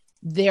like,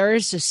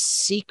 there's a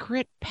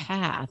secret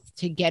path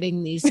to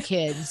getting these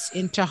kids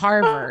into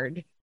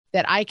Harvard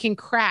that I can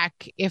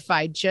crack if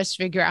I just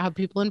figure out how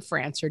people in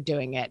France are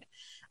doing it.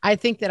 I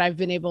think that I've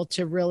been able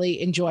to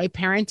really enjoy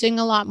parenting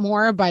a lot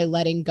more by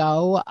letting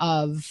go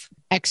of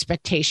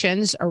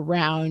expectations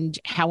around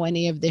how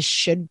any of this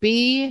should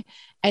be,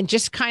 and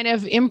just kind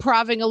of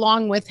improving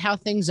along with how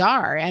things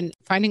are and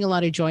finding a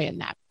lot of joy in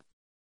that.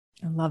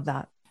 I love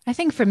that. I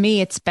think for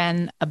me, it's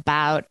been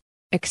about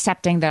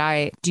accepting that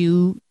I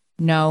do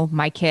know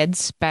my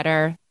kids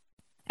better.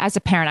 As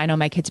a parent, I know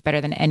my kids better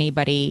than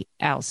anybody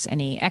else,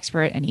 any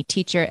expert, any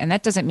teacher. And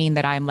that doesn't mean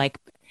that I'm like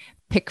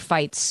pick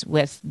fights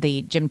with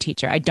the gym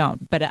teacher. I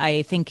don't. But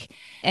I think,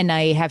 and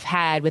I have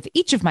had with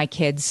each of my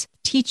kids,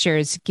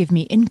 teachers give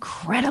me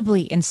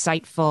incredibly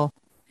insightful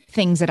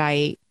things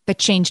that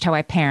changed how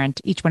I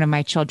parent each one of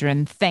my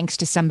children, thanks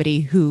to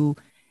somebody who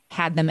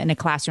had them in a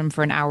classroom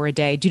for an hour a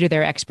day due to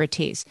their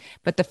expertise.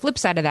 But the flip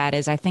side of that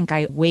is I think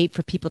I wait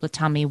for people to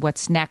tell me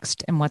what's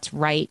next and what's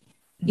right,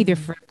 either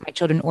for my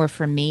children or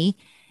for me.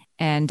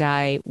 And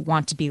I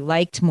want to be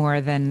liked more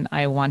than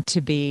I want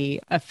to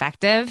be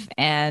effective.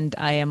 And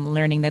I am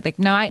learning that, like,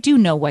 no, I do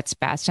know what's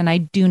best, and I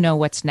do know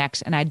what's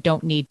next, and I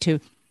don't need to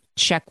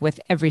check with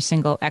every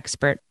single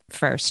expert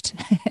first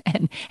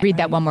and read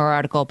that one more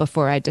article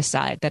before I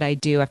decide that I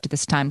do, after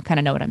this time, kind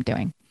of know what I'm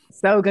doing.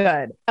 So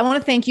good. I want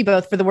to thank you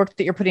both for the work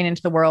that you're putting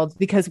into the world,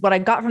 because what I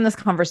got from this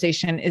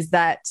conversation is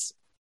that,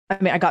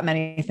 I got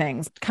many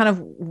things. Kind of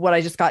what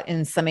I just got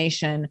in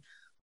summation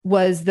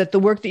was that the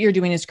work that you're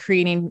doing is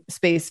creating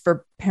space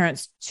for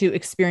parents to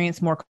experience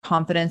more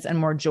confidence and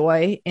more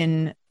joy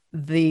in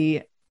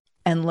the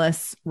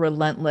endless,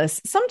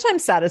 relentless,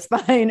 sometimes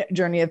satisfying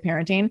journey of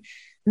parenting.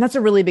 And that's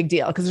a really big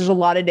deal because there's a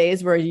lot of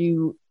days where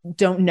you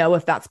don't know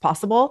if that's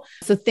possible.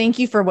 So thank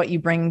you for what you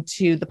bring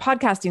to the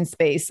podcasting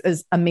space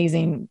as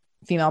amazing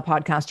female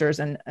podcasters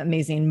and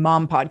amazing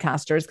mom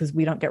podcasters, because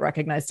we don't get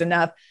recognized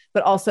enough,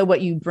 but also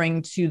what you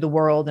bring to the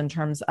world in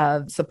terms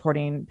of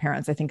supporting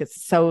parents. I think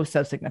it's so,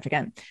 so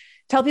significant.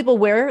 Tell people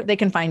where they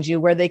can find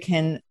you, where they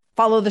can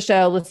follow the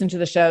show, listen to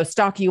the show,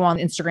 stalk you on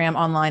Instagram,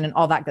 online, and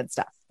all that good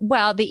stuff.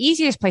 Well, the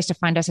easiest place to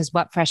find us is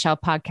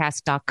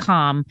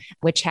whatfreshhellpodcast.com,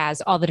 which has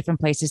all the different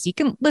places you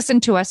can listen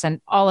to us and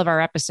all of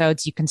our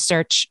episodes. You can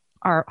search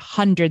our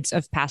hundreds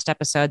of past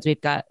episodes.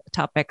 We've got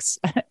topics.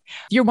 If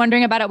you're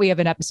wondering about it, we have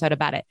an episode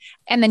about it.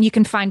 And then you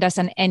can find us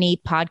on any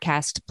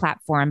podcast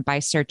platform by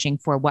searching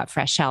for What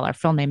Fresh Hell. Our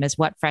full name is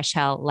What Fresh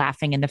Hell,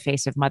 Laughing in the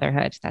Face of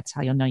Motherhood. That's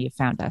how you'll know you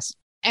found us.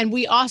 And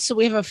we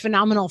have a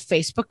phenomenal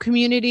Facebook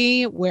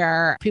community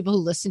where people who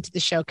listen to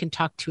the show can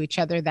talk to each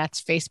other. That's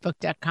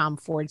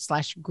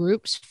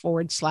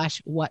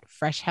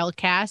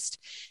facebook.com/groups/WhatFreshHellCast.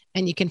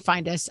 And you can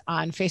find us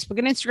on Facebook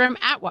and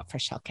Instagram at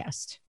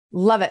WhatFreshHellCast.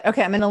 Love it.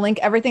 Okay. I'm going to link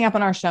everything up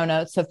in our show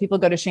notes. So if people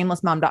go to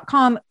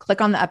shamelessmom.com,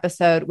 click on the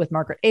episode with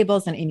Margaret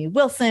Abels and Amy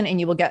Wilson, and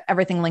you will get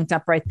everything linked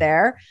up right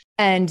there.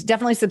 And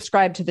definitely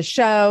subscribe to the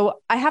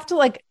show.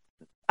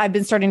 I've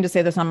been starting to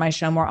say this on my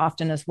show more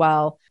often as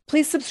well.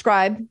 Please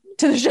subscribe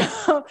to the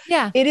show.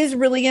 Yeah. It is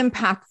really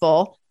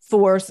impactful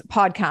for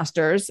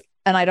podcasters.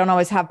 And I don't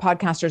always have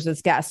podcasters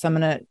as guests. So I'm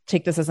going to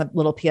take this as a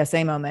little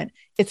PSA moment.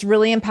 It's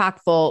really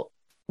impactful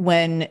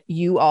when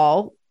you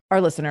all, our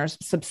listeners,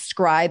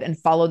 subscribe and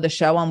follow the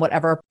show on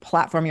whatever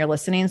platform you're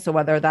listening. So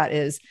whether that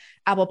is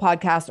Apple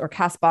Podcasts or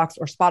Castbox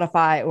or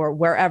Spotify or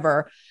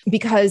wherever,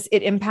 because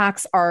it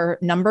impacts our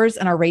numbers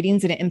and our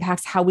ratings, and it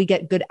impacts how we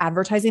get good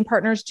advertising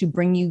partners to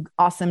bring you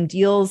awesome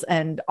deals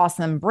and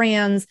awesome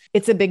brands.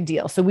 It's a big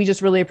deal. So we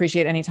just really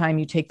appreciate any time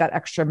you take that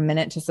extra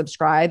minute to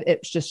subscribe.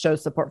 It just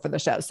shows support for the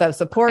show. So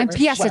support. And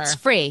yes, it's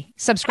free.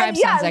 Subscribe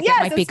sounds like it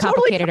might be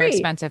complicated or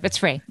expensive. It's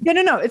free.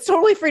 No. It's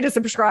totally free to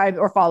subscribe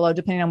or follow,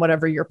 depending on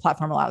whatever your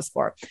platform allows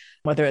for,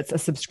 whether it's a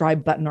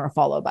subscribe button or a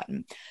follow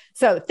button.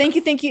 So thank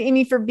you,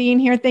 Amy, for being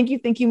here. Thank you,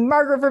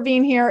 Margaret, for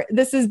being here.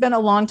 This has been a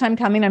long time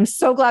coming. I'm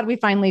so glad we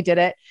finally did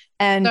it.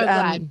 And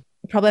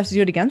probably have to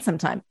do it again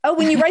sometime. Oh,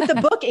 when you write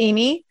the book,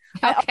 Amy,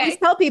 okay. I always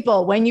tell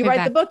people, when you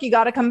write the book, you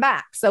got to come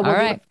back. So we'll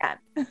do it again.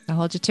 I'll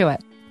hold you to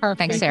it. Perfect.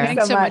 Thanks, Sarah.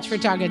 Thanks so much for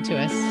talking to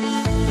us.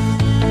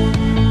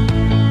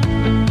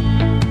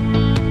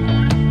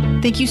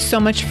 Thank you so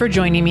much for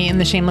joining me in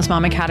the Shameless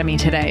Mom Academy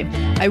today.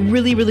 I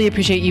really, really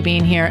appreciate you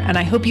being here, and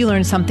I hope you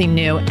learned something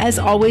new. As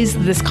always,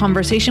 this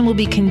conversation will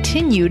be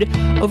continued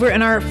over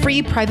in our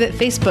free private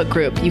Facebook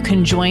group. You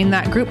can join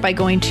that group by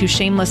going to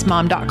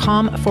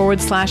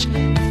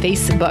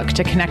shamelessmom.com/Facebook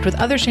to connect with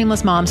other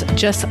shameless moms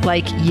just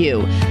like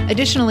you.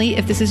 Additionally,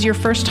 if this is your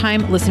first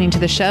time listening to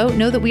the show,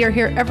 know that we are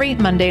here every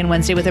Monday and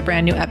Wednesday with a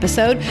brand new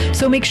episode.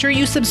 So make sure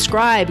you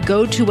subscribe.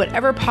 Go to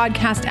whatever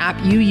podcast app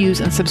you use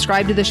and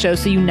subscribe to the show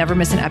so you never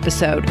miss an episode.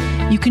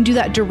 You can do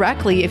that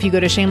directly if you go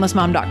to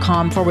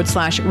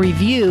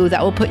shamelessmom.com/review.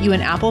 That will put you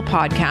in Apple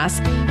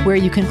Podcasts, where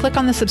you can click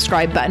on the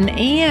subscribe button,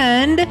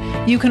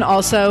 and you can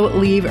also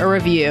leave a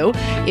review.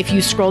 If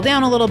you scroll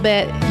down a little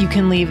bit, you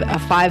can leave a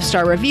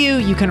 5-star review.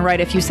 You can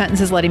write a few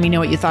sentences letting me know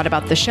what you thought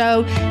about the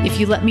show. If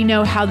you let me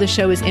know how the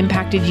show has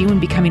impacted you in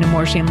becoming a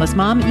more shameless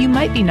mom, you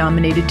might be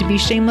nominated to be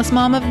Shameless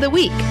Mom of the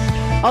Week.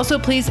 Also,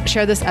 please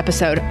share this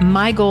episode.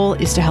 My goal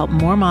is to help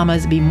more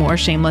mamas be more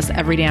shameless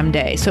every damn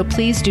day. So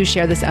please do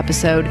share this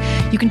episode.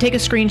 You can take a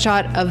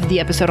screenshot of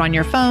the episode on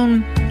your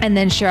phone and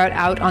then share it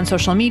out on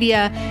social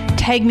media.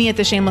 Tag me at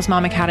the Shameless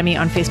Mom Academy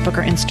on Facebook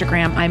or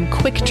Instagram. I'm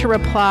quick to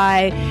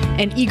reply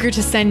and eager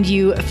to send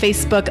you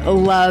Facebook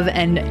love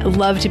and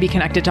love to be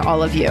connected to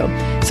all of you.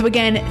 So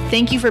again,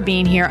 thank you for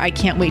being here. I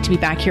can't wait to be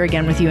back here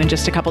again with you in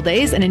just a couple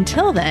days. And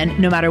until then,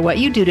 no matter what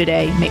you do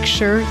today, make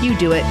sure you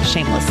do it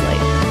shamelessly.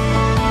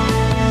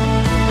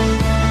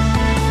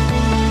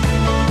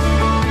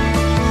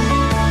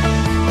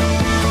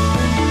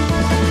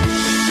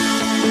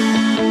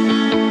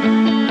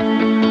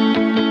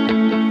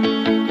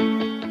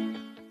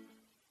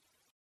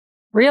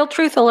 Real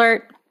truth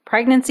alert,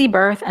 pregnancy,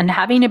 birth, and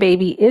having a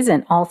baby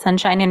isn't all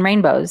sunshine and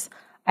rainbows.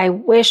 I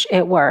wish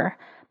it were.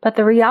 But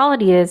the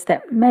reality is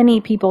that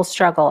many people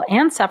struggle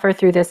and suffer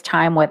through this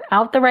time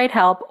without the right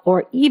help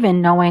or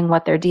even knowing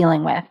what they're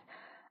dealing with.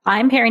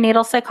 I'm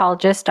perinatal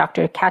psychologist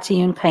Dr.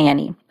 Katayun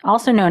Kayeni,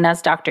 also known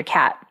as Dr.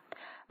 Kat.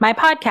 My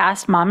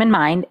podcast, Mom and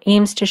Mind,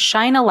 aims to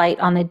shine a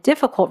light on the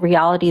difficult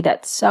reality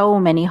that so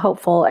many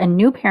hopeful and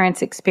new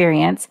parents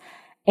experience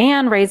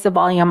and raise the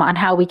volume on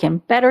how we can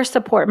better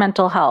support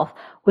mental health,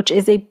 which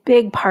is a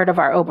big part of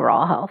our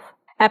overall health.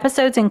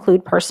 Episodes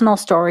include personal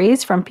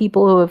stories from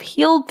people who have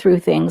healed through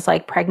things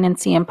like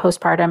pregnancy and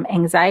postpartum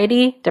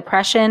anxiety,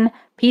 depression,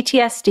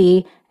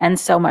 PTSD, and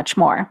so much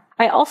more.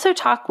 I also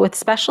talk with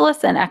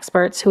specialists and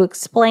experts who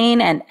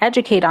explain and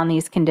educate on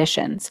these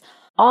conditions.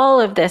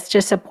 All of this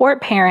to support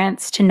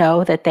parents to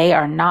know that they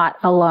are not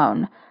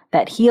alone,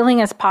 that healing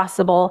is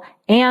possible,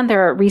 and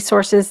there are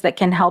resources that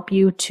can help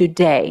you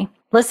today.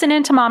 Listen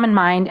into Mom and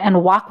Mind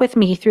and walk with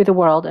me through the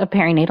world of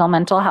perinatal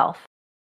mental health.